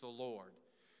seek the Lord.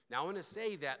 Now, I want to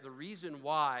say that the reason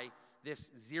why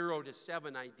this 0 to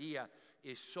 7 idea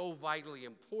is so vitally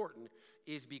important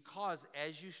is because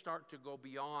as you start to go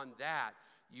beyond that,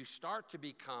 you start to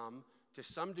become, to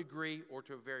some degree or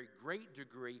to a very great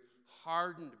degree,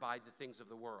 hardened by the things of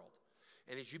the world.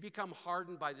 And as you become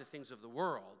hardened by the things of the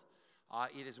world,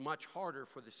 it is much harder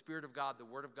for the Spirit of God, the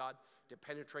Word of God, to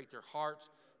penetrate their hearts.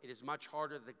 It is much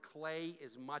harder. The clay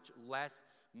is much less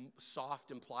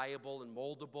soft and pliable and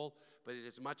moldable, but it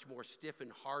is much more stiff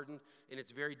and hardened, and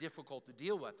it's very difficult to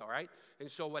deal with, all right? And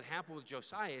so what happened with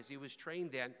Josiah is he was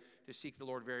trained then to seek the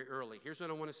Lord very early. Here's what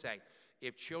I want to say.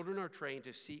 If children are trained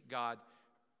to seek God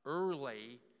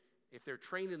early, if they're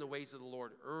trained in the ways of the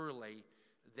Lord early,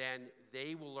 then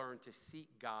they will learn to seek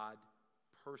God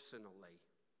personally.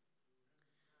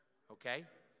 Okay?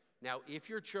 Now, if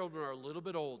your children are a little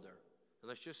bit older, and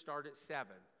let's just start at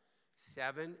 7,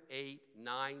 8,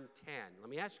 9, 10. Let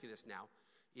me ask you this now.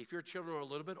 If your children are a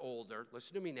little bit older,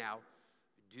 listen to me now,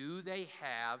 do they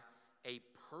have a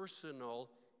personal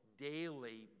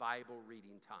daily Bible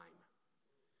reading time?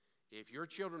 If your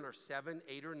children are 7,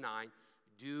 8, or 9,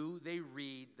 do they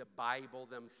read the Bible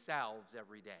themselves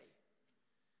every day?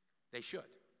 They should.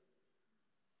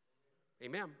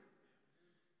 Amen.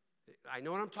 I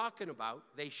know what I'm talking about.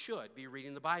 They should be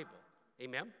reading the Bible.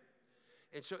 Amen?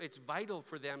 And so it's vital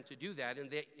for them to do that,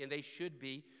 and they should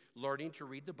be learning to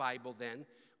read the Bible then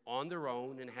on their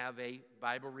own and have a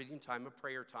Bible reading time, a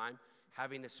prayer time,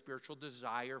 having a spiritual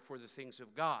desire for the things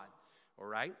of God, all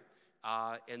right?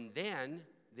 And then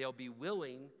they'll be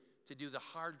willing to do the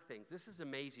hard things. This is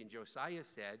amazing. Josiah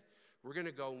said, we're going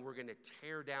to go and we're going to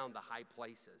tear down the high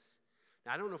places.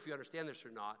 Now, I don't know if you understand this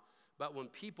or not, but when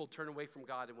people turn away from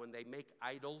God and when they make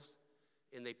idols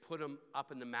and they put them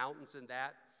up in the mountains and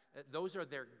that, those are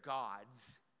their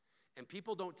gods. And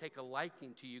people don't take a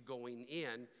liking to you going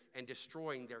in and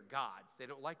destroying their gods. They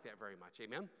don't like that very much,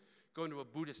 amen? Going to a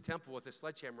Buddhist temple with a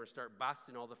sledgehammer and start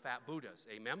busting all the fat Buddhas,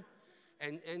 amen?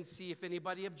 And see if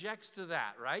anybody objects to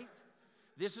that, right?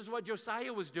 This is what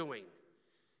Josiah was doing.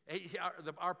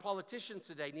 Our politicians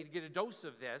today need to get a dose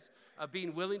of this, of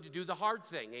being willing to do the hard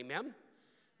thing, amen?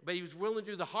 But he was willing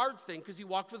to do the hard thing because he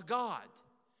walked with God.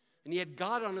 And he had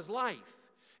God on his life.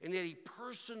 And he had a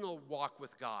personal walk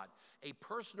with God, a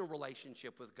personal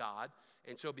relationship with God.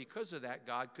 And so because of that,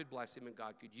 God could bless him and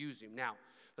God could use him. Now,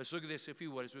 let's look at this, if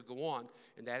you would, as we go on.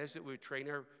 And that is that we train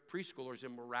our preschoolers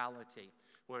in morality.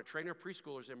 We want to train our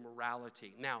preschoolers in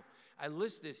morality. Now, I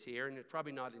list this here, and it's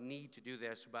probably not a need to do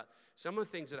this, but some of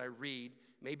the things that I read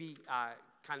maybe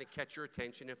kind of catch your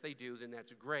attention. If they do, then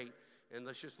that's great. And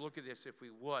let's just look at this if we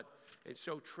would. And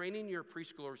so training your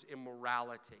preschoolers in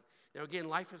morality. Now, again,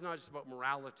 life is not just about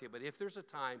morality, but if there's a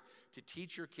time to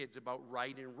teach your kids about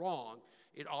right and wrong,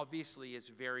 it obviously is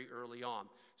very early on.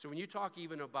 So when you talk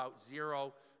even about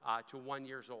 0 to 1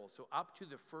 years old, so up to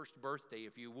the first birthday,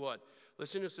 if you would,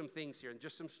 listen to some things here and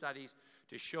just some studies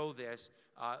to show this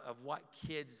of what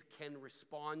kids can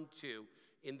respond to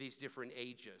in these different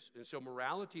ages. And so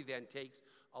morality then takes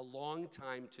a long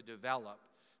time to develop.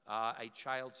 A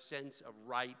child's sense of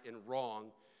right and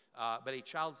wrong, but a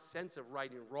child's sense of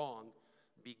right and wrong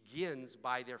begins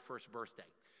by their first birthday.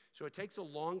 So it takes a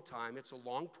long time. It's a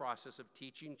long process of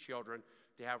teaching children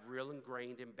to have real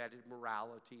ingrained, embedded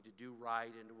morality, to do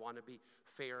right and to want to be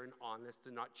fair and honest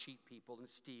and not cheat people and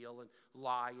steal and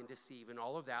lie and deceive and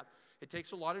all of that. It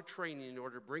takes a lot of training in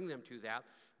order to bring them to that.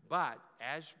 But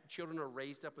as children are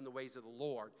raised up in the ways of the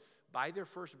Lord, by their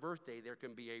first birthday, there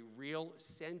can be a real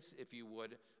sense, if you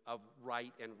would, of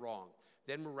right and wrong.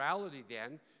 Then morality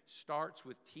then starts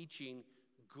with teaching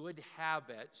good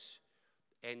habits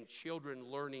and children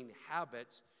learning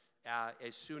habits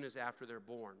as soon as after they're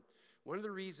born. One of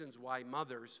the reasons why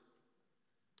mothers,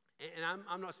 and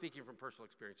I'm not speaking from personal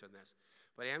experience on this,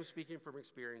 but I am speaking from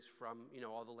experience from,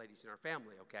 all the ladies in our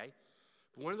family, okay?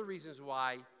 But one of the reasons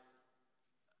why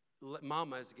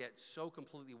mamas get so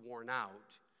completely worn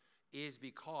out is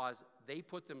because they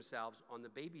put themselves on the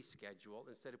baby schedule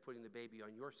instead of putting the baby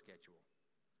on your schedule.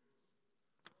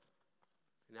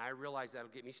 And I realize that'll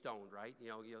get me stoned, right?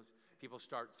 People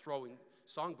start throwing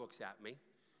songbooks at me.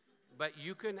 But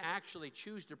you can actually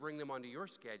choose to bring them onto your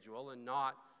schedule and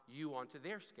not you onto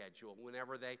their schedule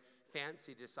whenever they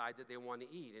decide that they want to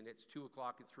eat, and it's 2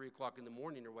 o'clock and 3 o'clock in the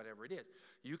morning or whatever it is.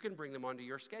 You can bring them onto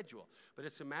your schedule. But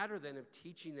it's a matter then of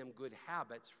teaching them good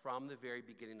habits from the very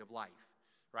beginning of life.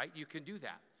 Right? You can do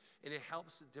that. And it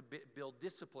helps to build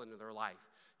discipline in their life,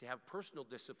 to have personal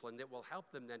discipline that will help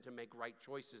them then to make right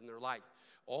choices in their life.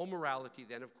 All morality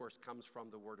then, of course, comes from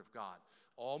the Word of God.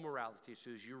 All morality.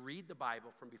 So as you read the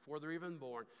Bible from before they're even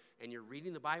born and you're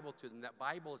reading the Bible to them, that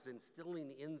Bible is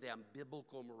instilling in them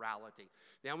biblical morality.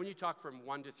 Now when you talk from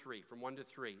 1 to 3,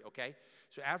 okay?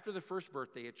 So after the first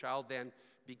birthday, a child then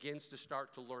begins to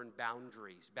start to learn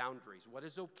boundaries. Boundaries. What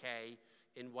is okay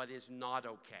and what is not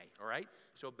okay, all right?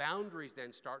 So boundaries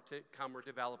then start to come or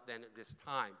develop then at this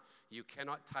time. You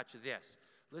cannot touch this.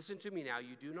 Listen to me now.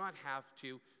 You do not have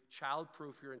to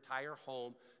child-proof your entire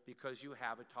home because you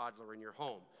have a toddler in your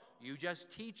home. You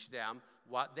just teach them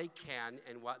what they can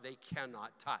and what they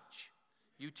cannot touch.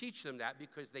 You teach them that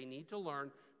because they need to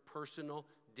learn personal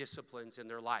disciplines in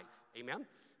their life. Amen?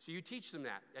 So you teach them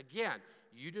that. Again,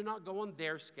 you do not go on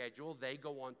their schedule. They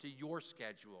go on to your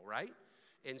schedule, right?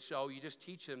 And so you just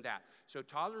teach them that. So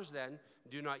toddlers then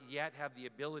do not yet have the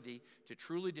ability to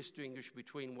truly distinguish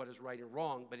between what is right and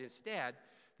wrong, but instead,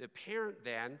 the parent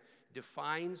then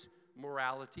defines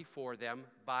morality for them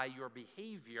by your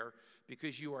behavior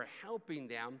because you are helping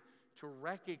them to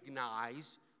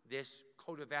recognize this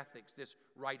code of ethics, this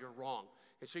right or wrong.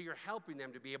 And so you're helping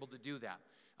them to be able to do that.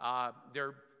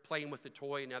 They're playing with the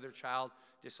toy, another child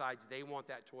decides they want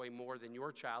that toy more than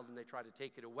your child, and they try to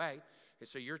take it away. And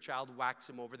so your child whacks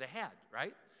them over the head,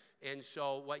 right? And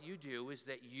so what you do is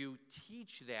that you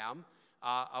teach them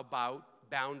about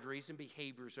boundaries and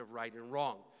behaviors of right and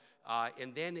wrong.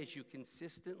 And then as you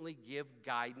consistently give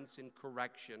guidance and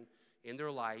correction in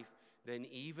their life, then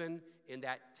even in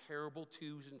that terrible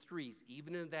 2s and 3s,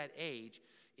 even in that age,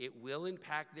 it will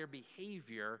impact their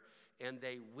behavior, and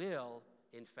they will,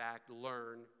 in fact,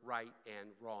 learn right and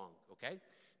wrong, okay?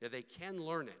 Now, they can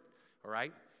learn it, all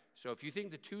right? So if you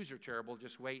think the 2s are terrible,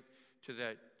 just wait to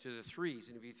the 3s.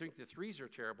 And if you think the 3s are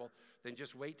terrible, then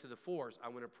just wait to the 4s. I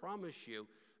want to promise you,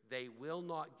 they will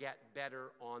not get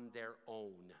better on their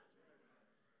own.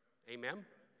 Amen?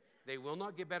 They will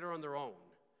not get better on their own.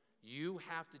 You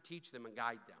have to teach them and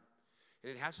guide them.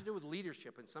 And it has to do with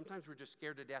leadership, and sometimes we're just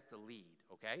scared to death to lead,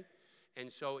 okay?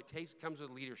 And so it comes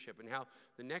with leadership. And how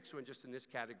the next one, just in this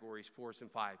category, is 4s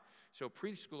and 5s. So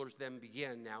preschoolers then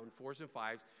begin now in 4s and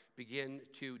 5s, begin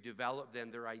to develop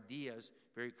then their ideas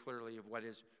very clearly of what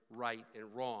is right and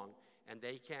wrong. And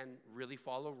they can really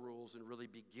follow rules and really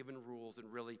be given rules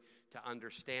and really to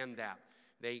understand that.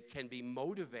 They can be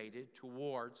motivated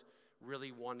towards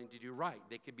really wanting to do right.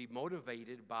 They could be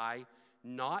motivated by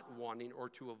not wanting or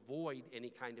to avoid any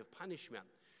kind of punishment.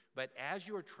 But as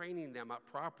you're training them up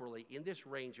properly in this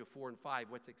range of 4 and 5,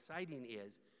 what's exciting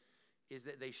is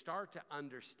that they start to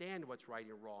understand what's right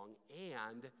and wrong,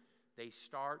 and they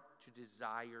start to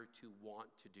desire to want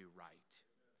to do right.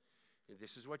 And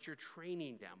this is what you're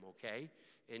training them, okay?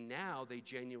 And now they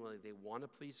genuinely, they want to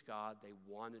please God. They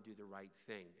want to do the right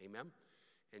thing. Amen?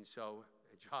 And so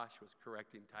Josh was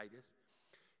correcting Titus.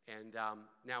 And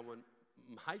now when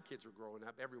my kids were growing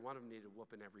up, every one of them needed a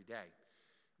whooping every day.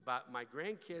 But my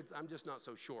grandkids, I'm just not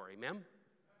so sure. Amen?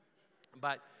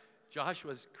 But Josh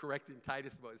was correcting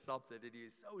Titus about something, and he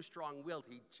was so strong-willed,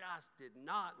 he just did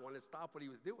not want to stop what he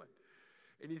was doing.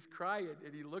 And he's crying,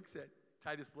 and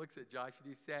Titus looks at Josh, and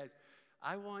he says,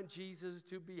 I want Jesus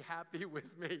to be happy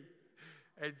with me.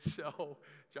 And so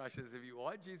Josh says, if you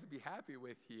want Jesus to be happy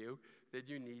with you, then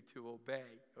you need to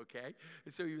obey, okay?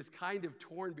 And so he was kind of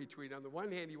torn between, on the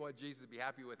one hand, he wanted Jesus to be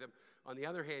happy with him. On the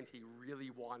other hand, he really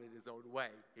wanted his own way,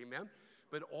 amen?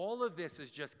 But all of this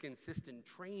is just consistent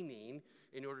training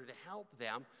in order to help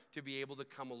them to be able to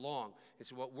come along. And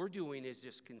so what we're doing is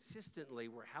just consistently,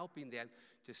 we're helping them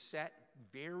to set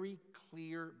very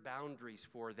clear boundaries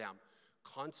for them.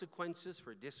 Consequences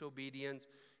for disobedience,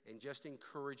 and just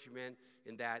encouragement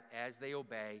in that as they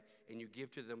obey, and you give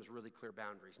to them really clear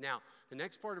boundaries. Now, the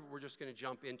next part of it, we're just going to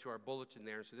jump into our bulletin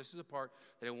there. So this is a part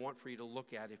that I want for you to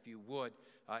look at, if you would,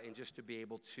 and just to be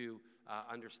able to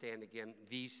understand, again,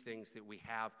 these things that we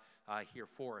have here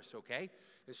for us, okay?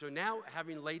 And so now,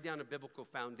 having laid down a biblical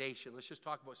foundation, let's just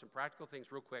talk about some practical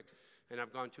things real quick. And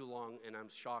I've gone too long, and I'm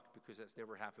shocked because that's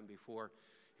never happened before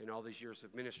in all these years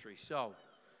of ministry. So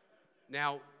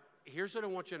now, here's what I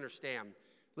want you to understand.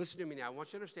 Listen to me now. I want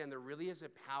you to understand there really is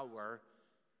a power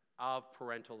of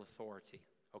parental authority,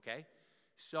 okay?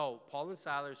 So Paul and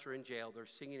Silas are in jail. They're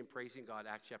singing and praising God,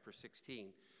 Acts chapter 16.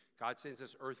 God sends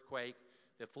this earthquake.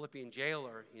 The Philippian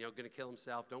jailer, going to kill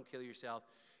himself. Don't kill yourself.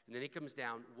 And then he comes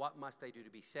down. What must they do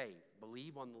to be saved?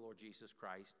 Believe on the Lord Jesus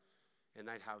Christ in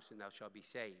thine house, and thou shalt be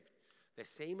saved. The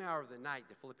same hour of the night,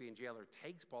 the Philippian jailer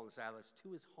takes Paul and Silas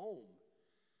to his home.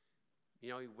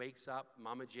 He wakes up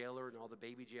mama jailer and all the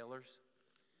baby jailers.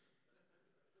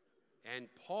 And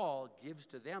Paul gives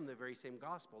to them the very same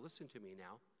gospel. Listen to me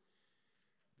now.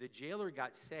 The jailer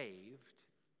got saved,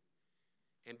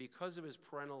 and because of his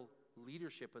parental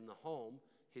leadership in the home,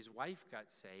 his wife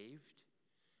got saved,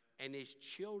 and his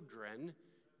children,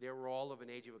 they were all of an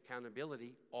age of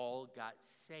accountability, all got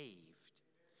saved.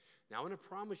 Now, I want to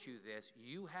promise you this.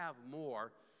 You have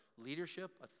more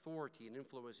leadership, authority, and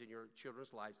influence in your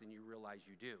children's lives than you realize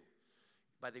you do.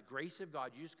 By the grace of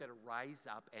God, you just got to rise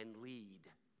up and lead.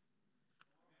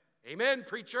 Amen,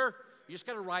 preacher. You just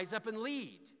got to rise up and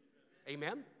lead.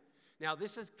 Amen? Now,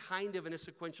 this is kind of in a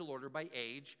sequential order by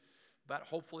age, but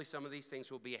hopefully some of these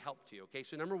things will be a help to you. Okay,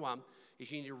 so number one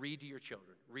is you need to read to your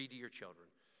children. Read to your children.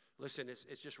 Listen,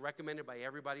 it's just recommended by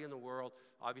everybody in the world.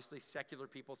 Obviously, secular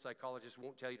people, psychologists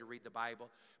won't tell you to read the Bible.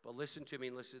 But listen to me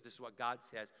and listen. This is what God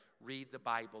says. Read the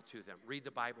Bible to them. Read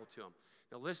the Bible to them.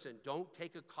 Now listen, don't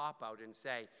take a cop-out and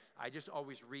say, I just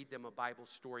always read them a Bible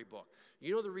storybook.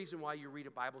 You know the reason why you read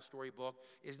a Bible storybook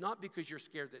is not because you're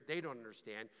scared that they don't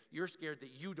understand. You're scared that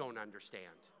you don't understand.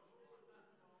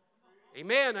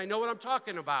 Amen. I know what I'm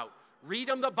talking about. Read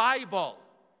them the Bible.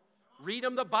 Read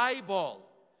them the Bible.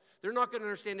 They're not going to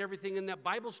understand everything in that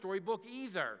Bible storybook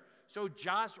either. So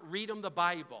just read them the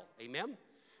Bible. Amen?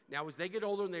 Now, as they get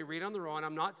older and they read on their own,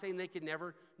 I'm not saying they can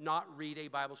never not read a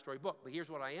Bible story book. But here's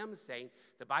what I am saying.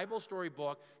 The Bible story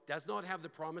book does not have the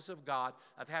promise of God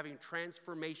of having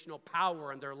transformational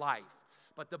power in their life.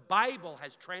 But the Bible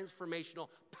has transformational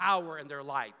power in their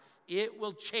life. It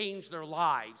will change their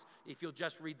lives if you'll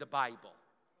just read the Bible.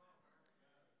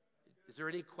 Is there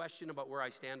any question about where I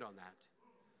stand on that?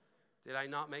 Did I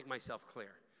not make myself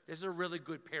clear? This is a really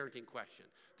good parenting question.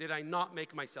 Did I not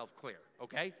make myself clear?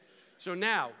 Okay? So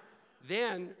now,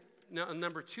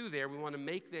 number 2 there, we want to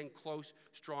make then close,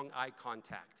 strong eye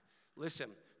contact. Listen,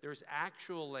 there's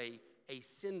actually a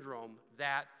syndrome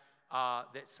that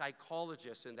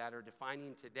psychologists and that are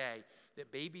defining today that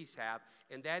babies have,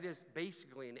 and that is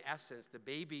basically, in essence, the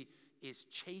baby is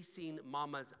chasing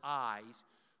mama's eyes,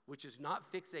 which is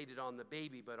not fixated on the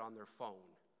baby, but on their phone.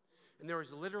 And there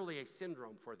is literally a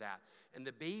syndrome for that. And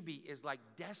the baby is like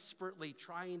desperately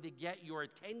trying to get your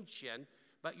attention,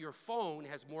 but your phone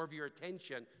has more of your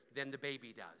attention than the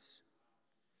baby does.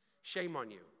 Shame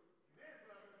on you.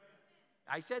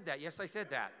 I said that. Yes, I said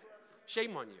that.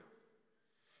 Shame on you.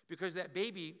 Because that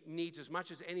baby needs as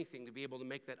much as anything to be able to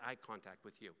make that eye contact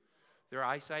with you. Their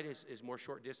eyesight is more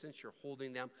short distance. You're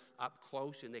holding them up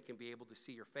close, and they can be able to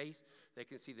see your face. They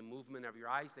can see the movement of your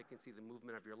eyes. They can see the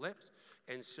movement of your lips.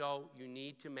 And so you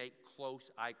need to make close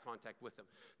eye contact with them.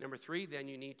 Number 3, then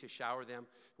you need to shower them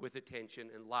with attention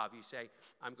and love. You say,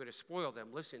 I'm going to spoil them.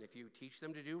 Listen, if you teach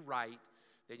them to do right,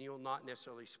 then you'll not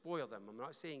necessarily spoil them. I'm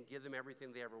not saying give them everything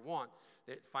they ever want.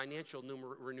 That financial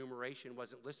remuneration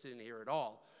wasn't listed in here at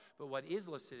all. But what is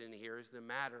listed in here is the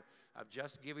matter of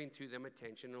just giving to them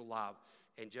attention and love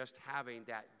and just having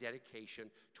that dedication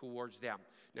towards them.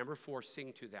 Number 4,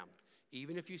 sing to them.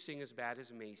 Even if you sing as bad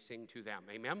as me, sing to them.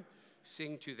 Amen?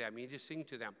 Sing to them. You need to sing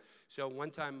to them. So one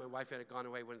time, my wife had gone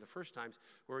away, one of the first times,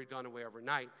 where we'd gone away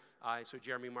overnight. So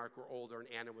Jeremy and Mark were older and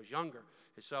Anna was younger.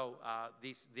 And so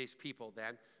these people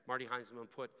then, Marty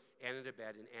Heinzman put Anna to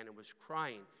bed, and Anna was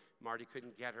crying. Marty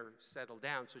couldn't get her settled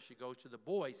down, so she goes to the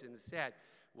boys and said,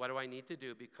 what do I need to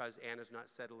do because Anna's not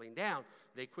settling down?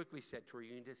 They quickly said to her,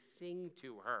 you need to sing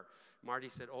to her. Marty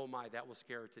said, oh my, that will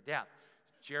scare her to death.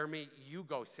 Jeremy, you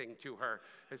go sing to her.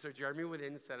 And so Jeremy went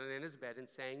in and sat on Anna's bed and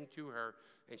sang to her,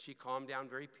 and she calmed down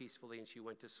very peacefully, and she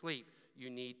went to sleep. You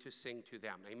need to sing to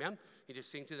them, amen? You need to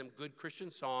sing to them good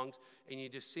Christian songs, and you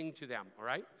need to sing to them, all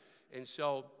right? And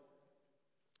so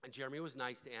Jeremy was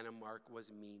nice to Anna. Mark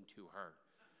was mean to her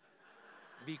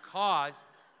because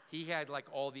he had like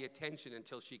all the attention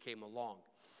until she came along.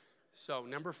 So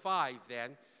number 5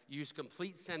 then, use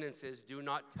complete sentences. Do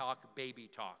not talk baby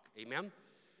talk, amen?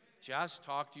 Just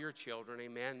talk to your children,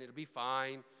 amen? It'll be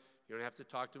fine. You don't have to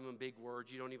talk to them in big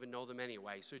words. You don't even know them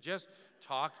anyway. So just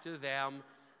talk to them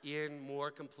in more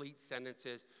complete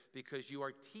sentences because you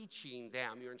are teaching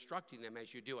them, you're instructing them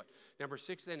as you do it. Number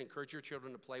 6 then, encourage your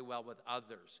children to play well with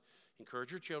others. Encourage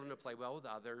your children to play well with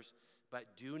others, but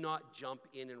do not jump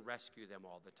in and rescue them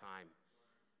all the time.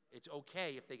 It's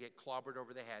okay if they get clobbered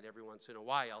over the head every once in a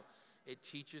while. It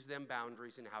teaches them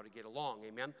boundaries and how to get along,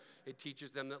 amen? It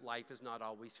teaches them that life is not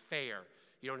always fair.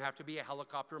 You don't have to be a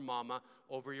helicopter mama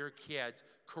over your kids,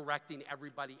 correcting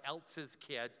everybody else's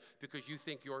kids because you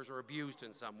think yours are abused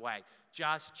in some way.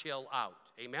 Just chill out,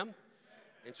 amen?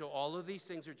 And so all of these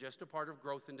things are just a part of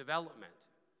growth and development.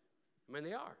 I mean,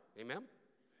 they are, amen?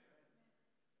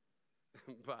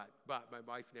 But my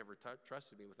wife never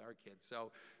trusted me with our kids,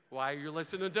 so why are you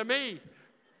listening to me?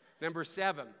 Number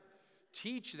 7.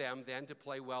 Teach them then to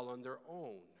play well on their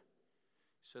own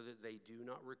so that they do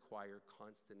not require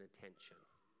constant attention,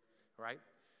 all right?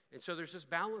 And so there's this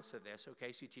balance of this,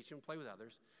 okay? So you teach them to play with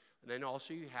others, and then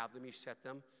also you have them, you set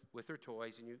them with their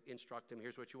toys, and you instruct them,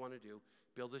 here's what you want to do.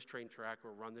 Build this train track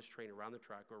or run this train around the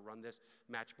track or run this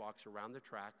matchbox around the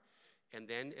track. And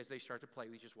then as they start to play,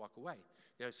 we just walk away.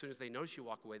 Now, as soon as they notice you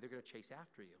walk away, they're going to chase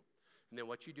after you. And then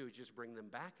what you do is just bring them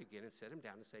back again and set them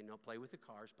down and say, no, play with the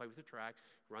cars, play with the track,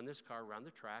 run this car around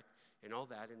the track, and all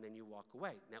that, and then you walk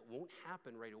away. Now, it won't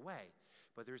happen right away,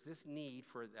 but there's this need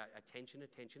for that attention,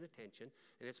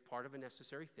 and it's part of a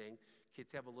necessary thing.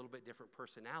 Kids have a little bit different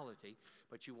personality,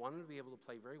 but you want them to be able to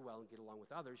play very well and get along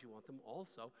with others. You want them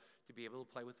also to be able to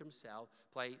play with themselves,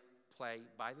 play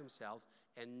by themselves,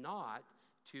 and not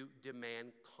to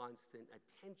demand constant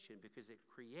attention because it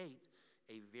creates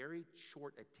a very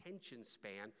short attention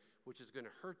span, which is going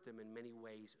to hurt them in many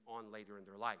ways on later in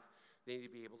their life. They need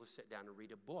to be able to sit down and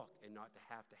read a book and not to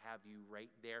have you right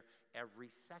there every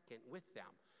second with them.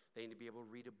 They need to be able to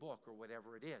read a book or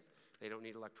whatever it is. They don't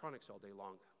need electronics all day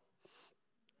long.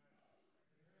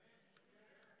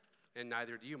 And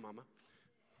neither do you, Mama.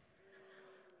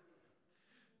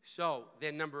 So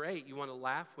then number 8, you want to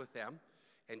laugh with them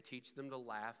and teach them to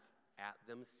laugh at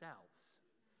themselves.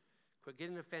 Quit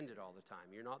getting offended all the time.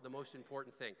 You're not the most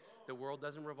important thing. The world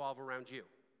doesn't revolve around you.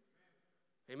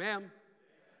 Amen?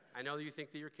 I know that you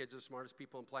think that your kids are the smartest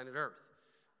people on planet Earth,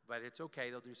 but it's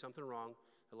okay. They'll do something wrong.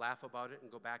 laugh about it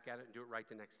and go back at it and do it right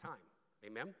the next time.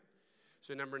 Amen?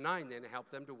 So number 9, then,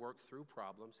 help them to work through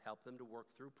problems, help them to work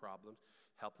through problems,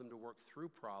 help them to work through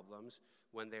problems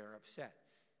when they are upset.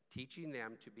 Teaching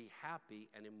them to be happy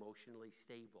and emotionally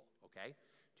stable, okay?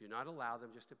 Do not allow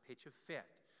them just to pitch a fit.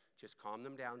 Just calm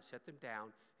them down, set them down,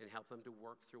 and help them to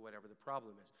work through whatever the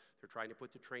problem is. They're trying to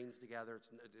put the trains together,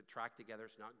 the track together,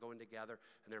 it's not going together,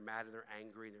 and they're mad and they're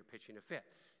angry and they're pitching a fit.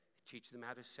 Teach them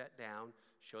how to set down,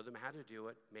 show them how to do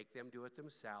it, make them do it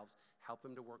themselves, help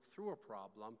them to work through a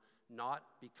problem, not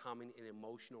becoming an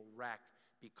emotional wreck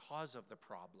because of the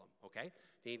problem, okay?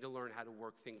 They need to learn how to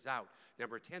work things out.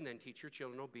 Number 10, then, teach your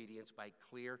children obedience by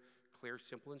clear,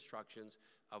 simple instructions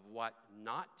of what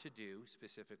not to do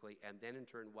specifically, and then in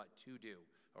turn what to do,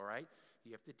 all right?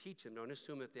 You have to teach them. Don't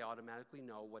assume that they automatically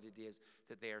know what it is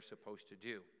that they are supposed to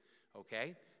do,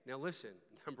 okay? Now listen,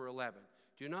 number 11,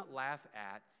 do not laugh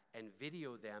at and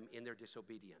video them in their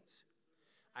disobedience.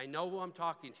 I know who I'm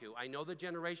talking to. I know the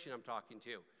generation I'm talking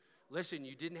to. Listen,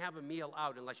 you didn't have a meal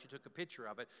out unless you took a picture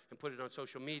of it and put it on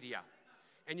social media.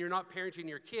 And you're not parenting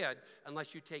your kid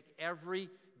unless you take every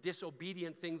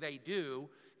disobedient thing they do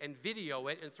and video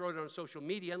it and throw it on social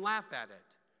media and laugh at it.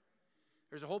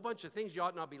 There's a whole bunch of things you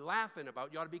ought not be laughing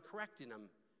about. You ought to be correcting them.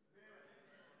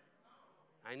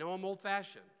 I know I'm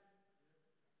old-fashioned,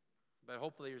 but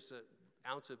hopefully there's an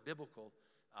ounce of biblical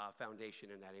foundation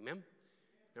in that. Amen?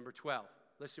 Number 12.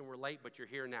 Listen, we're late, but you're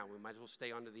here now. We might as well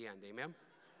stay on to the end. Amen?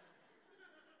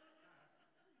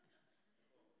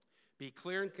 Be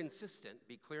clear and consistent.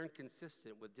 Be clear and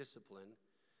consistent with discipline.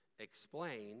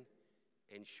 Explain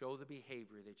and show the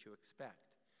behavior that you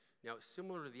expect. Now, it's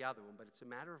similar to the other one, but it's a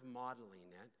matter of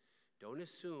modeling it. Don't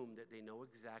assume that they know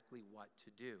exactly what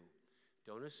to do.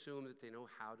 Don't assume that they know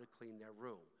how to clean their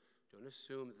room. Don't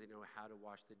assume that they know how to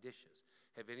wash the dishes.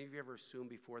 Have any of you ever assumed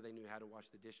before they knew how to wash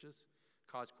the dishes?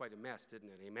 Caused quite a mess, didn't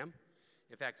it? Amen?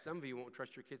 In fact, some of you won't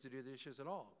trust your kids to do the dishes at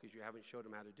all because you haven't showed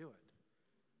them how to do it.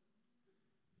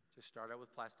 Just start out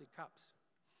with plastic cups.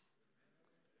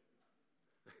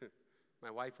 My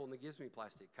wife only gives me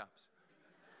plastic cups.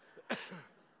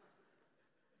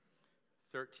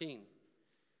 13,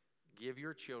 give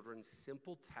your children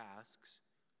simple tasks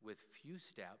with few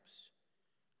steps,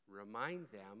 remind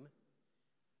them,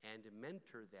 and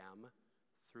mentor them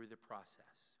through the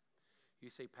process. You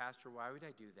say, Pastor, why would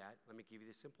I do that? Let me give you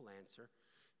the simple answer.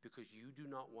 Because you do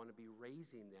not want to be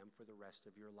raising them for the rest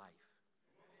of your life.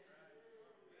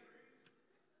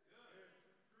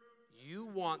 You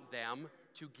want them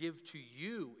to give to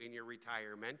you in your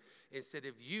retirement instead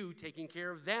of you taking care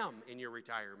of them in your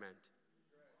retirement.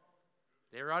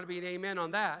 There ought to be an amen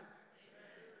on that. Amen.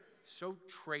 So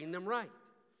train them right.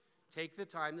 Take the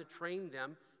time to train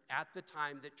them at the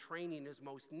time that training is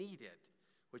most needed,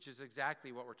 which is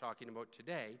exactly what we're talking about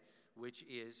today, which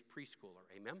is preschooler.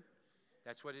 Amen?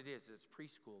 That's what it is. It's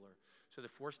preschooler. So the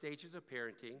 4 stages of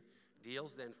parenting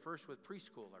deals then first with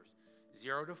preschoolers.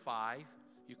 0 to 5.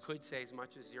 You could say as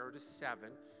much as 0 to 7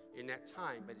 in that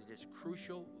time, but it is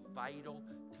crucial, vital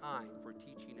time for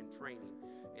teaching and training.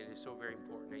 It is so very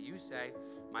important. Now you say,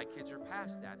 my kids are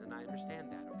past that, and I understand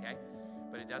that, okay?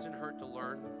 But it doesn't hurt to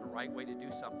learn the right way to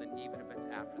do something, even if it's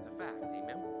after the fact.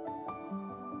 Amen?